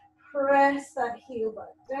go, press that heel back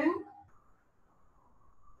down.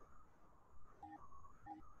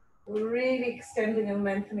 Really extending and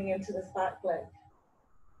lengthening into this back leg.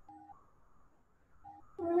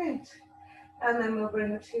 Brilliant. And then we'll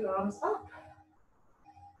bring the two arms up.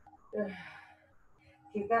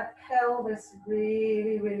 Keep that pelvis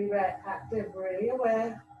really, really active, really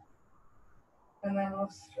aware. And then we'll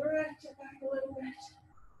stretch it back a little bit.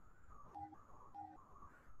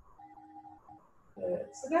 Good.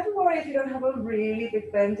 So never worry if you don't have a really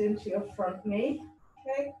big bend into your front knee,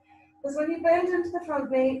 okay? Because when you bend into the front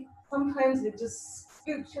knee, sometimes it just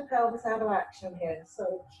scoops your pelvis out of action here.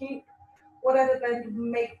 So keep whatever bend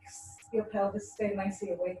makes your pelvis stay nicely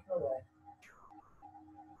away from the way.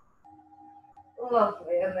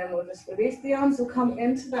 Lovely, and then we'll just release the arms. We'll come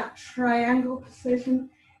into that triangle position,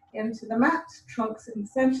 into the mat, trunks in the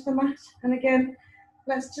center of the mat. And again,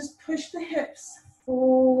 let's just push the hips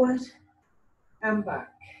forward and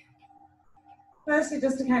back. Firstly,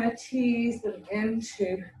 just to kind of tease them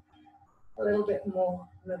into a little bit more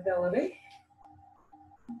mobility.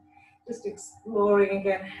 Just exploring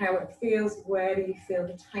again how it feels. Where do you feel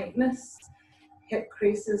the tightness? Hip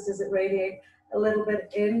creases, does it radiate a little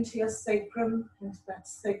bit into your sacrum, into that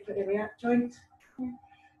sacroiliac joint? Okay.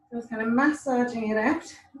 Just kind of massaging it out,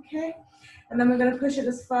 okay? And then we're going to push it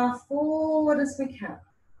as far forward as we can.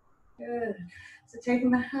 Good. So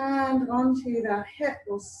taking the hand onto that hip,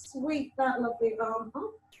 we'll sweep that lovely arm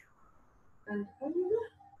up and over.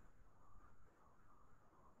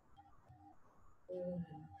 Good.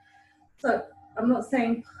 So I'm not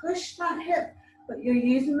saying push that hip, but you're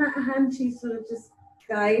using that hand to sort of just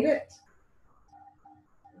guide it.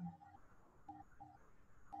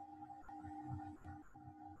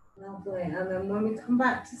 Lovely. And then when we come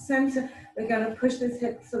back to center, we're going to push this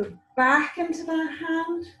hip sort of back into that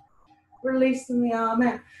hand. releasing the arm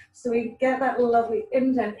out. So we get that lovely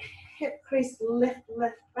indent, hip crease, lift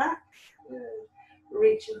back. Good.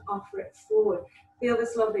 Reach and offer it forward. Feel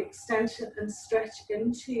this lovely extension and stretch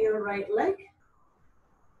into your right leg.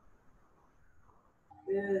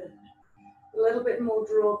 Good. A little bit more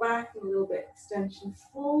draw back, a little bit extension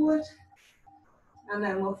forward. And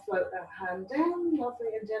then we'll float that hand down, lovely,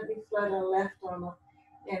 and gently float our left arm up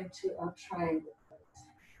into our triangle pose.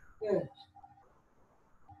 Good.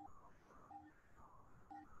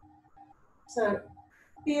 So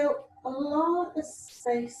feel a lot of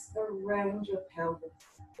space around your pelvis.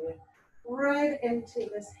 Here. Right into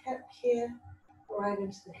this hip here, right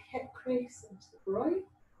into the hip crease, into the groin.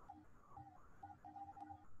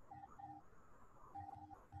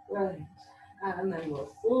 Right. And then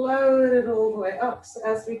we'll float it all the way up. So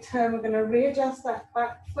as we turn, we're going to readjust that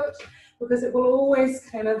back foot because it will always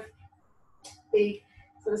kind of be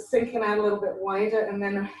sort of sinking out a little bit wider, and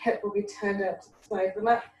then our hip will be turned out to the side of the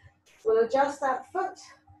mat. So we'll adjust that foot.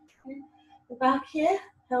 Okay. The back here,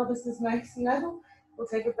 pelvis is nice and level. We'll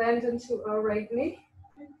take a bend into our right knee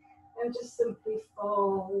and just simply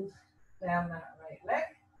fold down that right leg.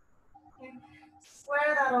 Okay.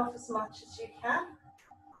 Square that off as much as you can.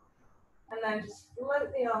 And then just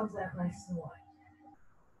float the arms out nice and wide.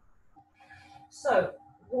 So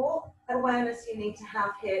what awareness you need to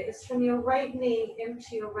have here is from your right knee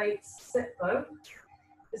into your right sit bone,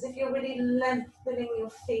 as if you're really lengthening your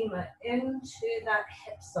femur into that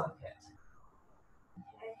hip socket.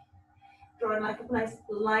 Okay. Drawing like a nice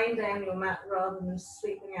line down your mat rather than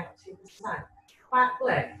sweeping out to the side. Back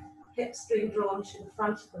leg, hips being drawn to the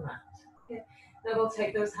front of the mat. Okay. Then we'll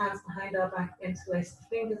take those hands behind our back, interlace the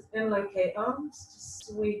fingers, inlocate arms, just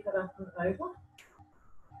sweep it up and over.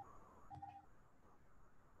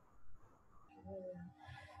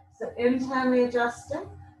 So internally adjusting.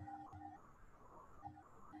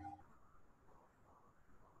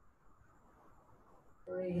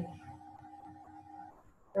 Breathe.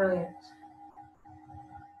 Brilliant.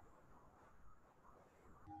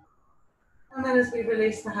 And then as we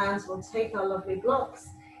release the hands, we'll take our lovely blocks,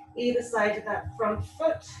 either side of that front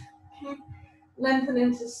foot. Okay. Lengthen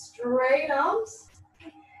into straight arms.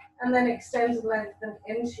 And then extend and lengthen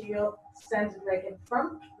into your extended leg in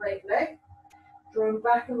front, right leg. Drawing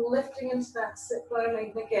back and lifting into that sit bone,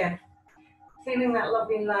 and again, feeling that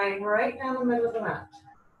lovely line right down the middle of the mat.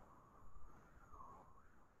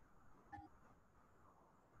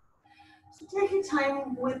 So take your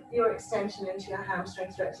time with your extension into your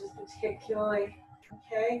hamstring stretches particularly,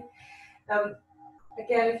 okay?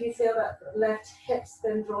 Again, if you feel that left hip's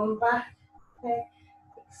been drawn back, okay,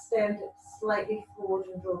 extend it slightly forward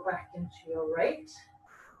and draw back into your right.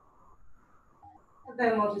 And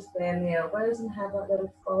then we'll just bend the elbows and have that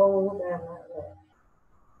little fold down that leg.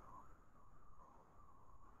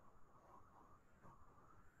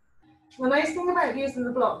 The nice thing about using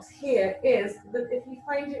the blocks here is that if you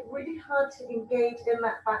find it really hard to engage in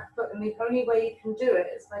that back foot, and the only way you can do it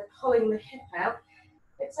is by pulling the hip out,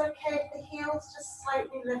 it's okay if the heel's just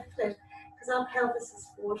slightly lifted, because our pelvis is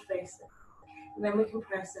forward facing, and then we can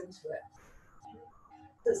press into it.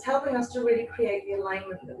 So it's helping us to really create the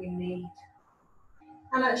alignment that we need.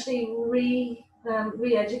 And actually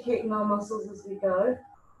re-educating our muscles as we go.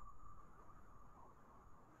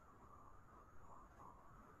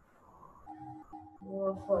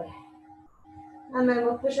 Lovely. And then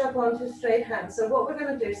we'll push up onto straight hands. So what we're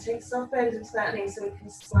going to do is take a soft bend into that knee so we can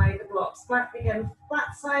slide the blocks back again.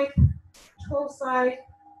 Flat side, tall side,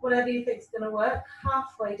 whatever you think is going to work.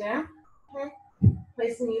 Halfway down. Okay.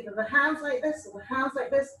 Placing either the hands like this or the hands like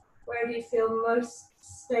this, wherever you feel most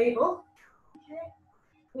stable. Okay.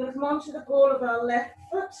 We're going to come onto the ball of our left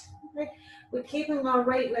foot. Okay. We're keeping our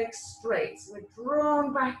right leg straight. So we're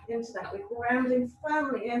drawn back into that. We're grounding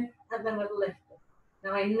firmly in, and then we're lifting.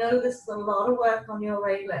 Now I know this is a lot of work on your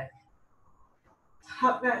right leg.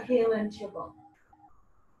 Tuck that heel into your bum.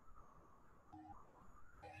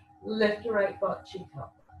 Lift your right butt cheek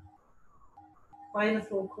up. Find the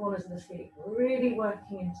four corners of the feet, really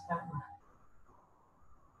working into that mat.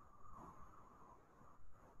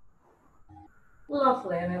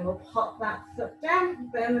 Lovely, and then we'll pop that foot down,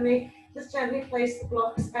 bend the knee, just gently place the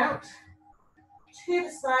blocks out to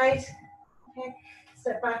the side. Okay,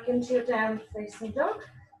 step back into your down facing dog.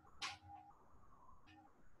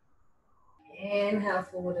 Inhale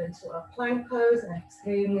forward into our plank pose, and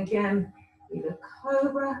exhaling again, either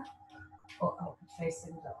cobra or upward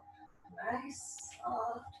facing dog. Nice,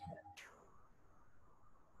 soft hip.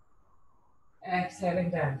 Exhaling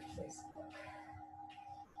down facing dog.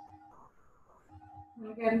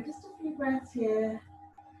 And again, just a few breaths here,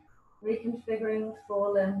 reconfiguring the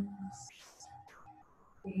forelimbs.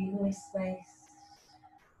 Evenly spaced.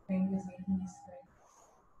 Fingers evenly spaced.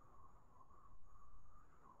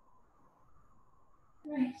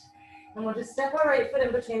 Right. And we'll just step our right foot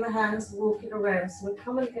in between the hands, walk it around. So we're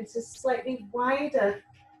coming into slightly wider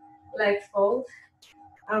leg fold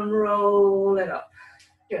and roll it up.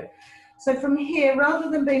 Good. So from here,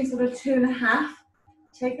 rather than being sort of 2.5,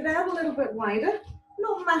 take it out a little bit wider.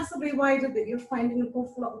 Not massively wider that you're finding an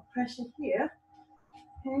awful lot of pressure here.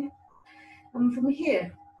 Okay. And from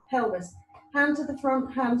here, pelvis. Hand to the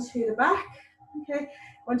front, hand to the back. Okay. I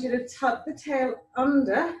want you to tuck the tail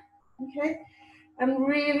under. Okay. And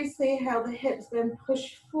really see how the hips then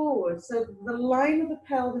push forward. So the line of the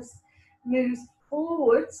pelvis moves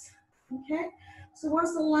forwards. Okay. So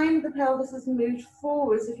once the line of the pelvis has moved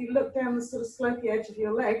forwards, if you look down the sort of slopey edge of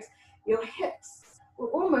your legs, your hips will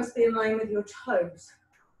almost be in line with your toes.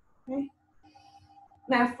 Okay.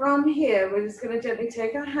 Now from here, we're just going to gently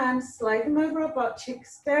take our hands, slide them over our butt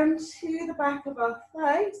cheeks, down to the back of our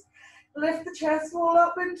thighs, lift the chest wall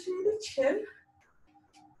up into the chin,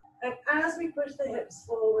 and as we push the hips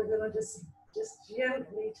forward, we're going to just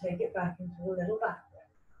gently take it back into a little back bend.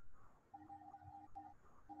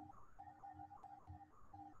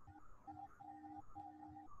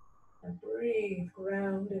 And breathe,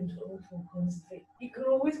 ground into all four corners of the feet. You can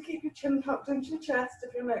always keep your chin tucked into your chest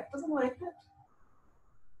if your neck doesn't like it.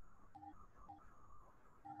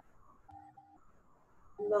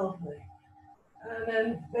 Lovely. And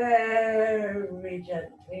then very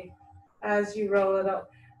gently, as you roll it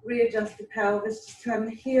up, readjust the pelvis, just turn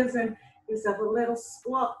the heels in, give yourself a little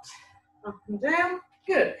squat, up and down.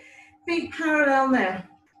 Good. Feet parallel now.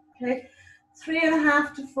 Okay.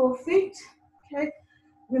 3.5 to 4 feet. Okay.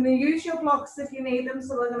 You're going to use your blocks if you need them,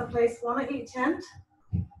 so we're going to place one at each end.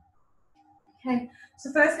 Okay.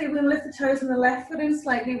 So firstly, we're going to lift the toes on the left foot in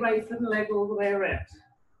slightly, right foot and leg all the way around.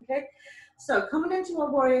 Okay. So coming into our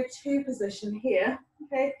warrior 2 position here,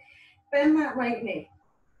 okay, bend that right knee.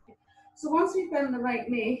 So once we bend the right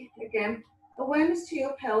knee, again, awareness to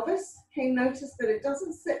your pelvis. Okay, notice that it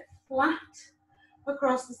doesn't sit flat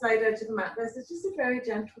across the side edge of the mat. There's just a very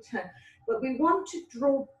gentle turn. But we want to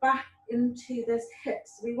draw back into this hip.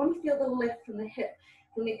 So we want to feel the lift from the hip,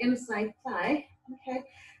 from the inside thigh, okay?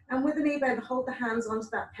 And with the knee bend, hold the hands onto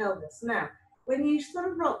that pelvis. Now, when you sort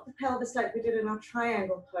of rock the pelvis like we did in our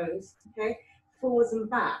triangle pose, okay, forwards and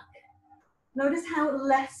back, notice how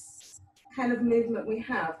less kind of movement we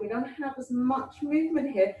have. We don't have as much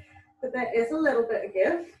movement here, but there is a little bit of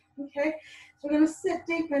give, okay? So we're going to sit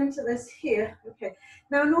deep into this here, okay?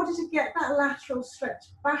 Now, in order to get that lateral stretch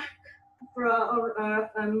back for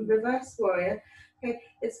our reverse warrior, okay,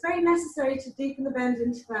 it's very necessary to deepen the bend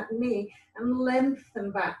into that knee and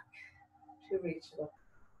lengthen back to reach it up.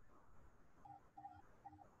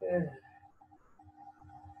 Good.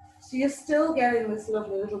 So you're still getting this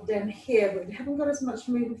lovely little dim here, but you haven't got as much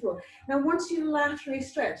movement forward. Now, once you laterally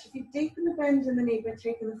stretch, if you deepen the bend in the knee by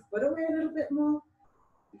taking the foot away a little bit more,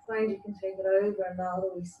 you find you can take it over another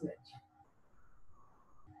wee smidge.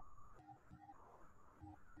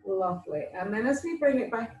 Lovely. And then as we bring it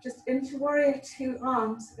back just into warrior 2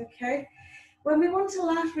 arms, okay? When we want to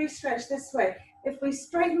laterally stretch this way, if we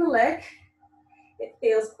straighten the leg, it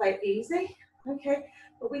feels quite easy, okay?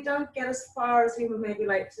 But we don't get as far as we would maybe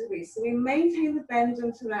like to be. So we maintain the bend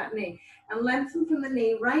into that knee and lengthen from the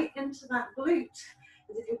knee right into that glute,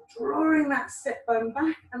 as if you're drawing that sit bone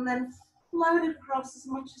back, and then float it across as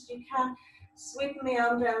much as you can, sweeping the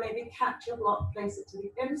arm down, maybe catch your block, place it to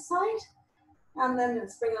the inside, and then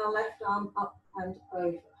let's bring our left arm up and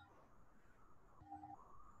over.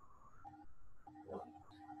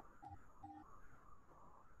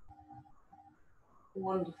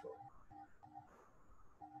 Wonderful.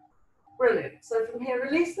 Brilliant. So from here,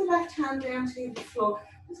 release the left hand down to the floor.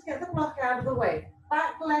 Just get the block out of the way.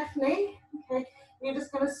 Back left knee, okay? You're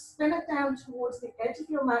just going to spin it down towards the edge of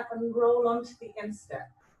your mat and roll onto the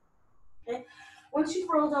instep, okay? Once you've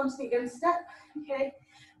rolled onto the instep, okay,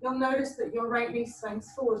 you'll notice that your right knee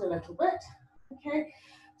swings forward a little bit, okay?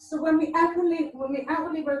 So when we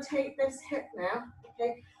outwardly rotate this hip now,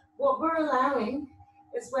 okay, what we're allowing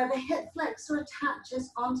is where the hip flexor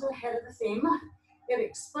attaches onto the head of the femur, it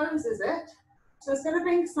exposes it. So instead of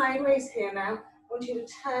being sideways here now, I want you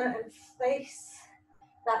to turn and face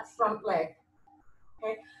that front leg.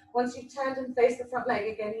 Okay. Once you've turned and faced the front leg,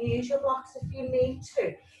 again, use your blocks if you need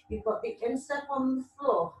to. You've got the instep on the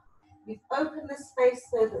floor. You've opened the space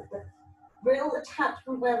so that the real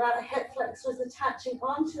attachment where that hip flexor is attaching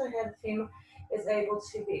onto the head of the femur is able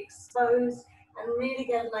to be exposed and really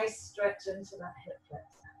get a nice stretch into that hip flexor.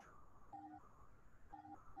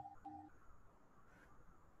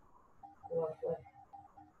 Lovely.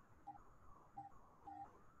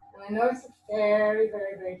 I know it's a very,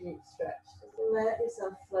 very, very deep stretch. Just let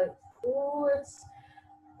yourself float forwards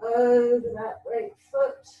over that right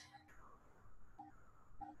foot.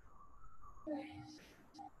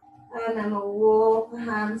 And then we'll walk the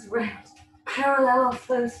hands round parallel off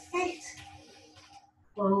those feet.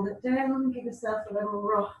 Hold it down, give yourself a little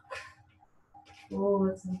rock.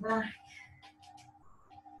 Forwards and back.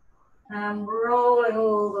 And rolling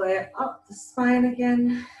all the way up the spine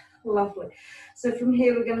again. Lovely. So from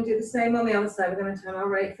here we're going to do the same on the other side. We're going to turn our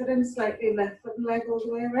right foot in slightly, left foot and leg all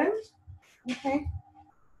the way around. Okay.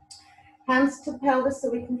 Hands to pelvis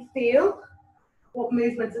so we can feel what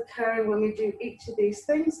movement's occurring when we do each of these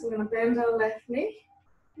things. So we're going to bend our left knee.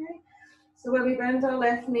 Okay. So when we bend our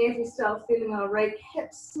left knee, if we start feeling our right hip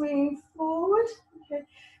swinging forward, okay,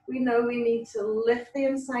 we know we need to lift the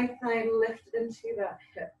inside thigh and lift into that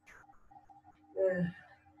hip. Good.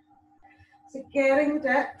 So getting the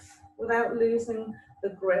depth without losing the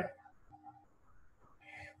grip.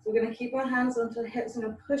 So we're going to keep our hands onto the hips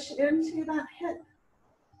and push into that hip.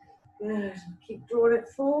 Good. Keep drawing it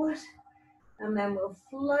forward. And then we'll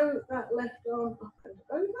float that left arm up and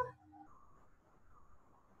over.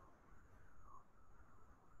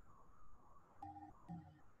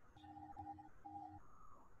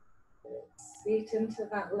 Seat into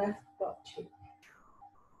that left butt cheek.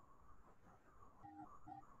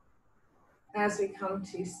 As we come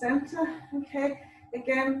to center, okay,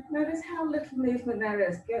 again, notice how little movement there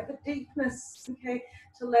is. Get the deepness, okay,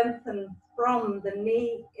 to lengthen from the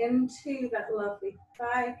knee into that lovely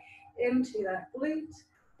thigh, into that glute.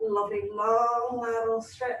 Lovely long lateral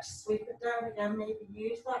stretch. Sweep it down again, maybe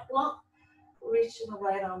use that block. Reaching the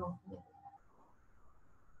right arm up.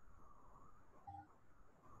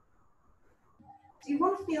 So you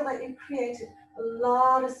want to feel like you've created a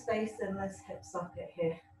lot of space in this hip socket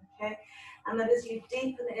here, okay? And that as you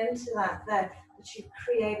deepen into that there, that you're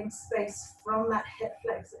creating space from that hip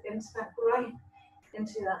flexor into that groin,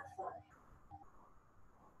 into that thigh.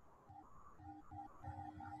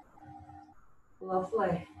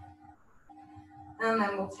 Lovely. And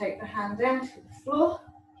then we'll take the hand down to the floor,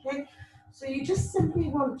 okay? So you just simply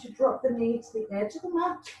want to drop the knee to the edge of the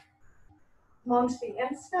mat, come onto the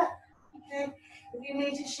instep, okay? If you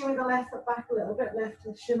need to shimmy the left foot back a little bit, left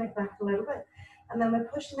to shimmy it back a little bit. And then we're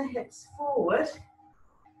pushing the hips forward,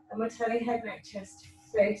 and we're turning head, neck, chest,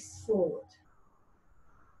 face forward.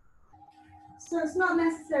 So it's not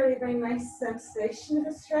necessarily a very nice sensation of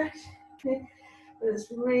a stretch, okay? But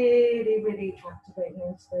it's really, really activating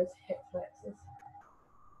into those hip flexors.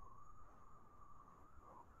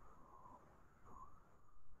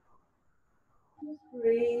 Just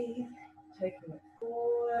breathe, taking it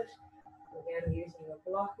forward. Again, using a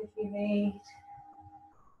block if you need.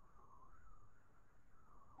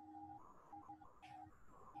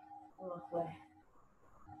 Lovely.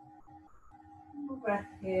 One breath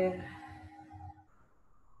here.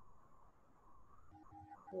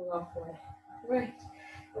 Lovely. Great.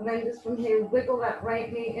 And then just from here, wiggle that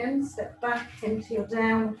right knee in, step back into your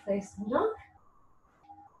downward facing dog.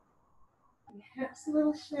 Your hips a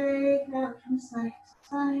little shake out from side to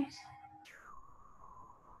side.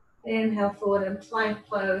 Inhale forward and plank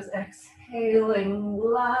pose. Exhaling,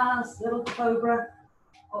 last little cobra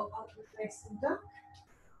or upward facing dog.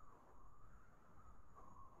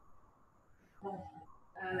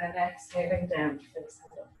 And then exhaling down to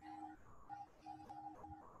facing dog.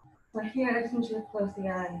 So here I just want you to close the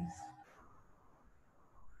eyes.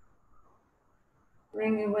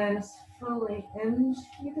 Bring the awareness fully into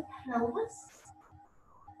the pelvis.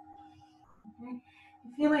 Okay.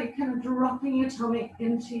 You feel like you're kind of dropping your tummy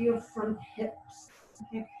into your front hips.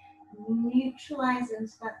 Okay. Neutralize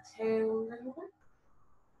into that tail a little bit.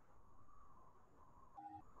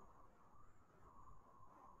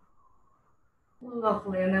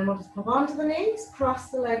 Lovely. And then we'll just pop onto the knees, cross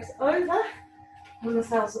the legs over, and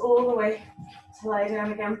ourselves all the way to lie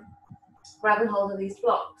down again, grabbing hold of these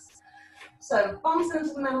blocks. So bumps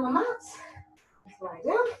into the middle of the mat, just lie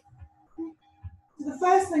down. So the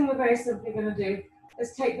first thing we're very simply going to do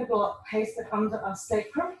is take the block, place it under our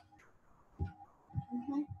sacrum.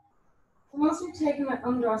 Okay. So once we've taken it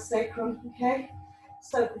under our sacrum, okay,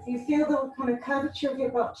 so if you feel the kind of curvature of your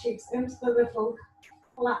butt cheeks into the little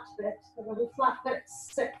flat bit, the little flat bit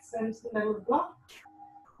sits into the middle of the block,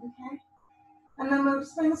 okay, and then we'll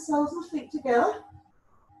just bring the soles of the feet together.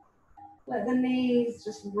 Let the knees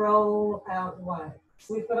just roll out wide.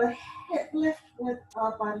 So we've got a hip lift with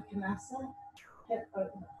our Baddha Konasana, hip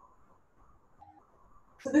opener.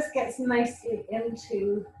 So this gets nicely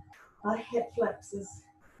into our hip flexors.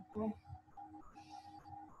 Okay.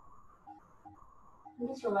 And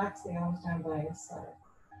just relax the arms down by your side.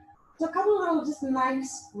 So a couple of little just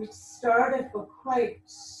nice, restorative but quite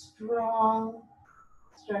strong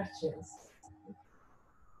stretches.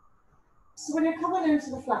 So when you're coming into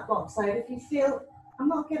the flat block side, if you feel I'm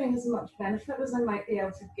not getting as much benefit as I might be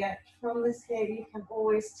able to get from this here, you can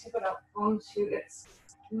always tip it up onto its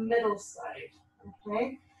middle side,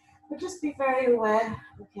 okay? But just be very aware,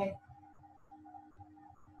 okay,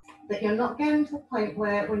 that you're not getting to a point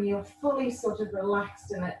where when you're fully sort of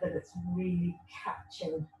relaxed in it, that it's really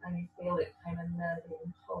catching and you feel it kind of nervy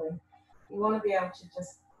and pulling. You want to be able to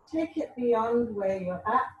just take it beyond where you're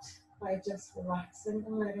at by just relaxing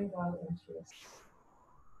and letting go into it.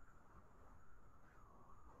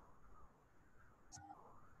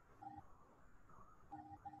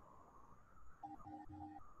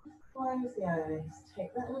 Close the eyes,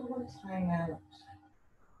 take that little bit of time out.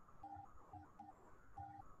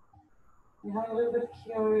 You have a little bit of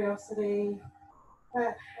curiosity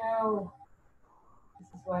about how this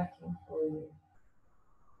is working for you.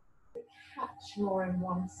 Catch more in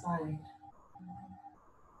one side.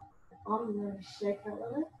 I'm going to shake out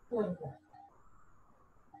a little bit.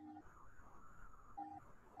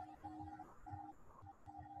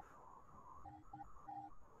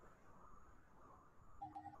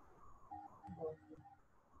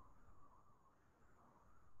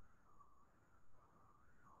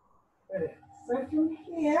 Brilliant. So from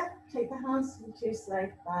here, take the hands to the two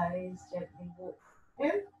side thighs, gently walk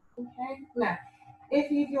in. Okay. Now, if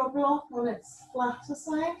you have your block on its flatter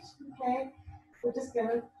side, okay, we're just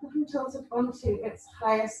going to tilt it onto its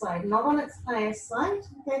higher side, not on its highest side,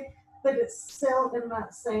 okay, but it's still in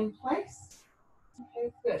that same place.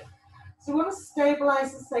 Okay, good. So you want to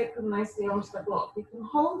stabilize the sacrum nicely onto the block. You can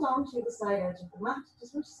hold on to the side edge of the mat.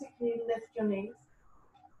 Just want to see, can you lift your knees?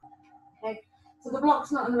 Okay. So the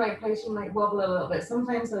block's not in the right place, you might wobble a little bit.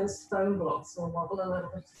 Sometimes those stone blocks will wobble a little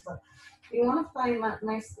bit. So you want to find that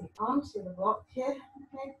nicely onto the block here,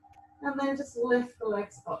 okay? And then just lift the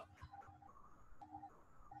legs up.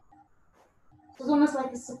 So it's almost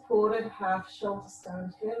like a supported half shoulder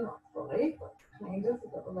stand here, not fully, but kind of.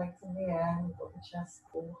 We've got the legs in the air and we've got the chest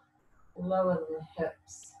lower than the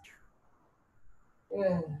hips.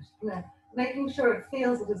 Good. Now, making sure it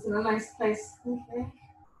feels that it's in a nice place, okay?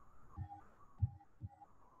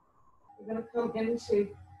 We're going to come into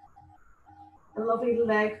a lovely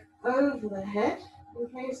leg over the head.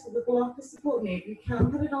 Okay, so the block is supporting you. You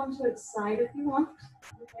can put it onto its side if you want.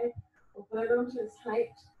 Okay, or put it onto its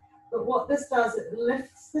height. But what this does, it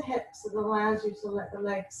lifts the hips. It allows you to let the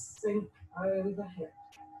legs sink over the hip.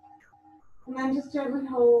 And then just gently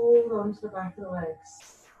hold onto the back of the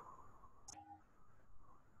legs.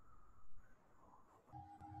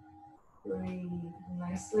 Breathe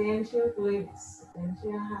nicely into your glutes, into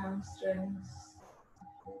your hamstrings.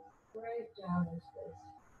 Right down into this.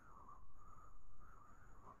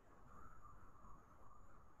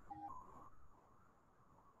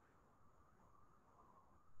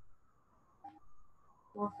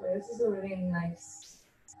 Lovely. This is a really nice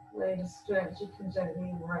way to stretch. You can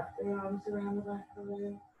gently wrap the arms around the back of the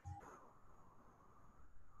leg.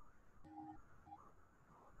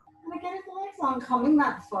 And again, if the legs aren't coming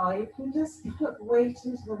that far, you can just put weight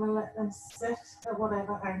into them and let them sit at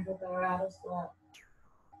whatever angle they're at as well.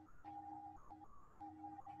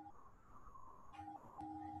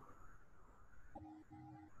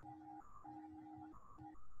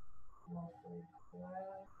 Lovely.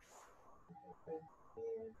 Relax.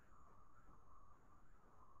 Here.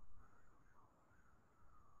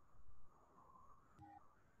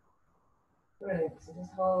 Brilliant. So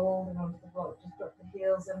just holding onto the block, just drop the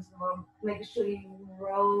heels into the bottom. Make sure you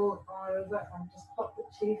roll over and just pop the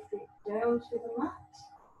 2 feet down to the mat.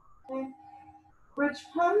 Okay. Bridge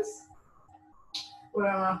pose. We're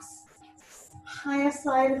on our higher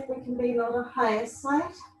side if we can be, not a higher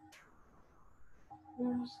side.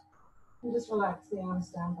 Good. And just relax the arms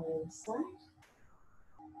down by the side.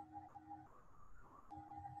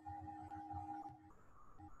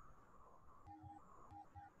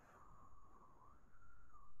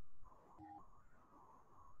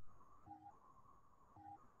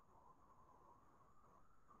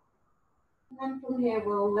 And then from here,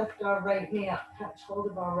 we'll lift our right knee up, catch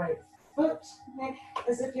hold of our right foot, okay?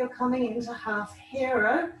 As if you're coming into half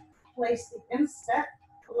hero. Place the instep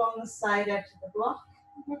along the side edge of the block,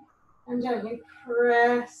 okay? And gently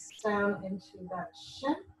press down into that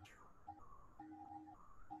shin.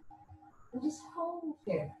 And just hold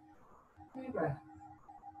here. Deep breath.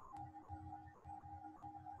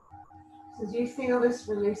 So as you feel this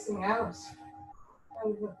releasing out,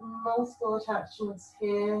 we've got multiple attachments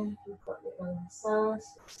here. You've got your psoas,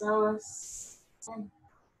 okay.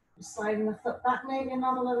 Sliding the foot back maybe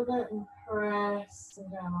another little bit and pressing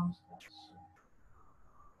down onto that shin.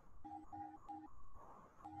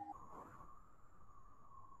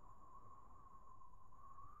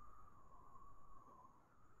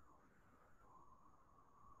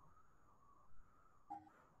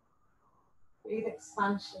 Breathe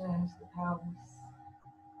expansion into the pelvis.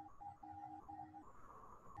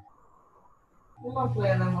 Lovely,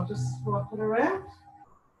 and then we'll just swap it around.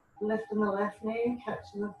 Lifting the left knee and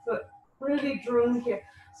catching the foot. Really drawn here.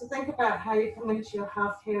 So think about how you come into your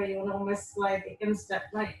half here. You want to almost slide the instep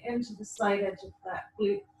right into the side edge of that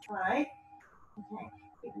glute thigh. Okay,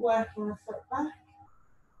 keep working the foot back.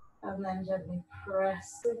 And then gently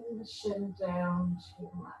pressing the shin down to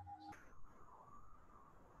the mat.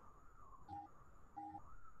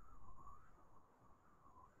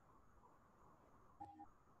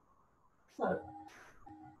 So,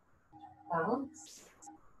 balance.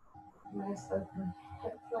 Nice open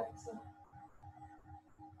hip flexor.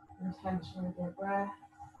 Intention with your breath.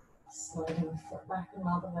 Sliding the foot back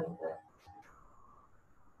another little bit.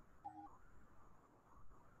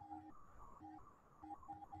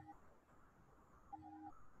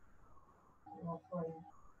 Lovely.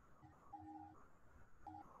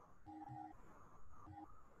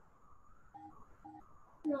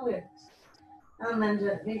 Brilliant. And then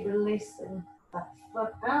gently releasing that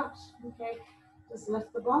foot out. Okay, just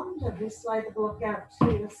lift the bum, gently slide the block out to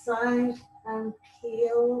the side and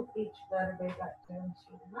peel each vertebrae back down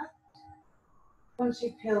to the mat. Once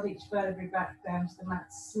you've peeled each vertebrae back down to the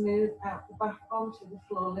mat, smooth out the back onto the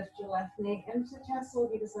floor, lift your left knee into the chest, or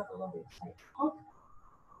give yourself a lovely tight hug.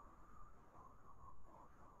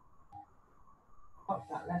 Pop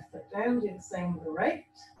that left foot down, do the same with the right.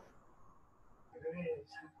 Good,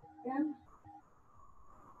 again.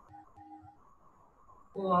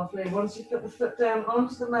 Lovely. Once you put the foot down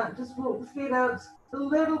onto the mat, just walk the feet out a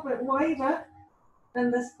little bit wider.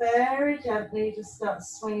 And just very gently just start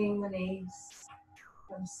swinging the knees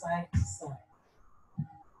from side to side.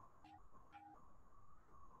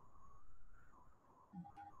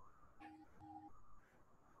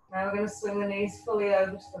 Now we're going to swing the knees fully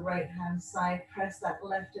over to the right hand side. Press that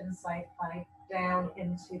left inside thigh down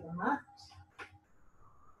into the mat.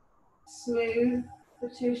 Smooth the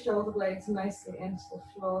two shoulder blades nicely into the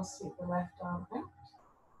floor. Sweep the left arm out.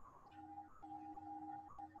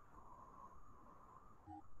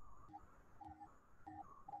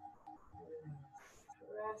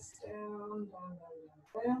 Press down, down,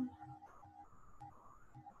 down, down, down.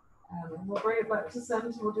 And we'll bring it back to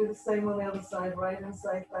center. We'll do the same on the other side. Right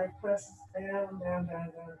inside thigh presses down, down, down,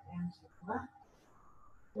 down into the mat.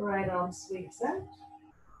 Right arm sweeps out.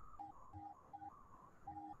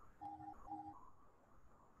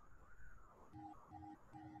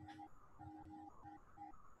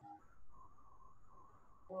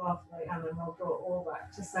 Lovely, and then we'll draw all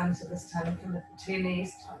back to center this time. You can lift the two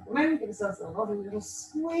knees, tuck them in, give yourselves a lovely little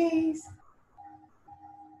squeeze.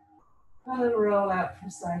 And then roll out from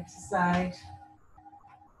side to side.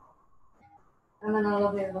 And then a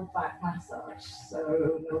lovely little back massage.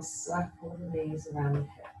 So we'll circle the knees around the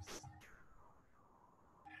hips.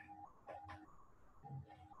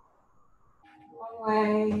 One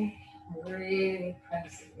way, really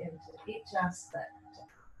pressing into each aspect.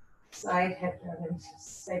 Side hip down into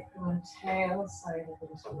sacrum and tail, side hip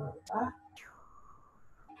into lower back.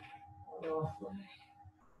 Lovely.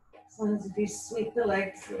 Sometimes if you sweep the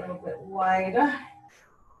legs a little bit wider,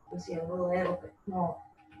 gives you a little bit more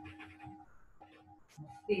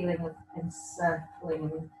feeling of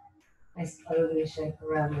encircling, nice ovally shape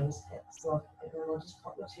around those hips. Lovely. And then we'll just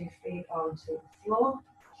pop the 2 feet onto the floor.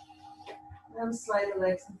 And slide the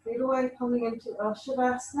legs and feet away, coming into our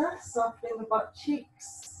Shavasana, softening the butt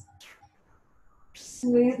cheeks.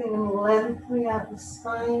 Smoothing and lengthening out the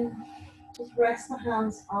spine. Just rest the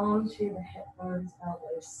hands onto the hip bones,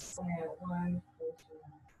 elbows swing out wide.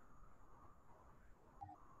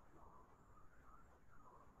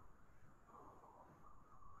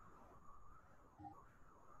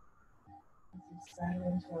 As we settle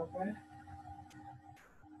into our breath.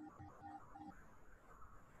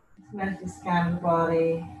 Just mentally scan the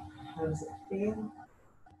body. How does it feel?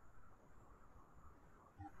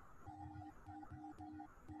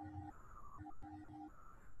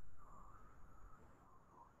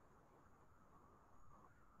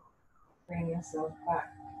 Bring yourself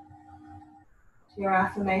back to your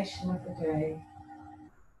affirmation of the day.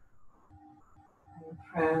 I'm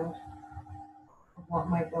proud of what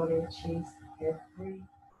my body achieves every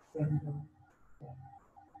single day.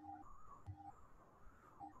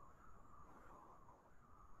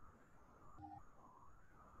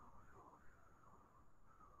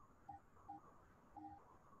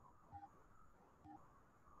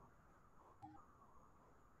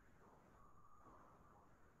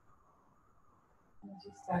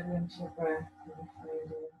 Just silence your breath and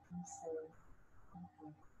find it.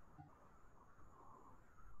 Okay.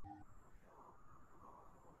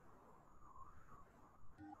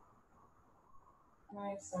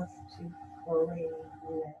 Nice us to fully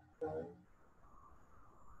let go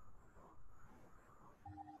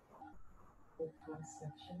of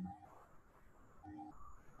conception.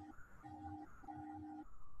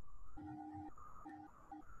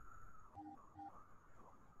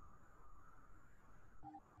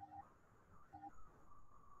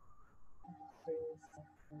 Bring yourself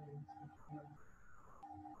into the flow.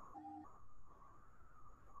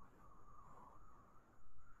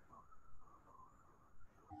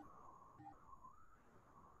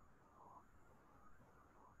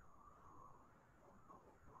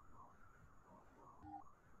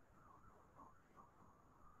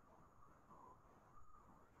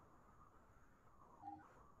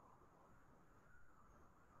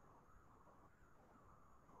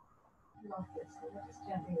 Love this. So we'll just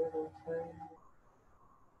gently wiggle the toes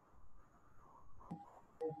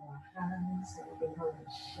with our hands so we can hold and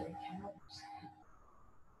shake out.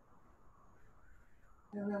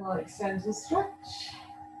 And then we'll extend and stretch.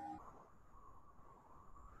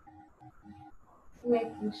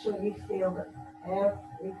 Making sure you feel that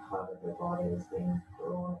every part of the body is being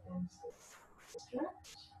drawn into the stretch.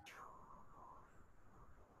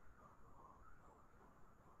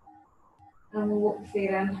 And we'll walk the feet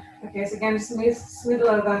in. Okay, so again, smooth the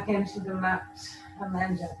lower back into the mat and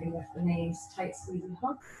then gently lift the knees, tight squeezy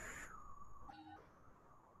hug.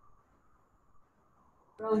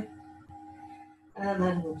 Really. And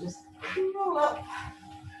then we'll just roll up,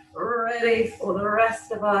 ready for the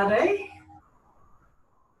rest of our day.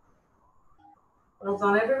 Well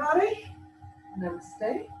done, everybody.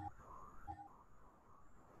 Namaste.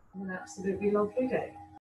 An absolutely lovely day.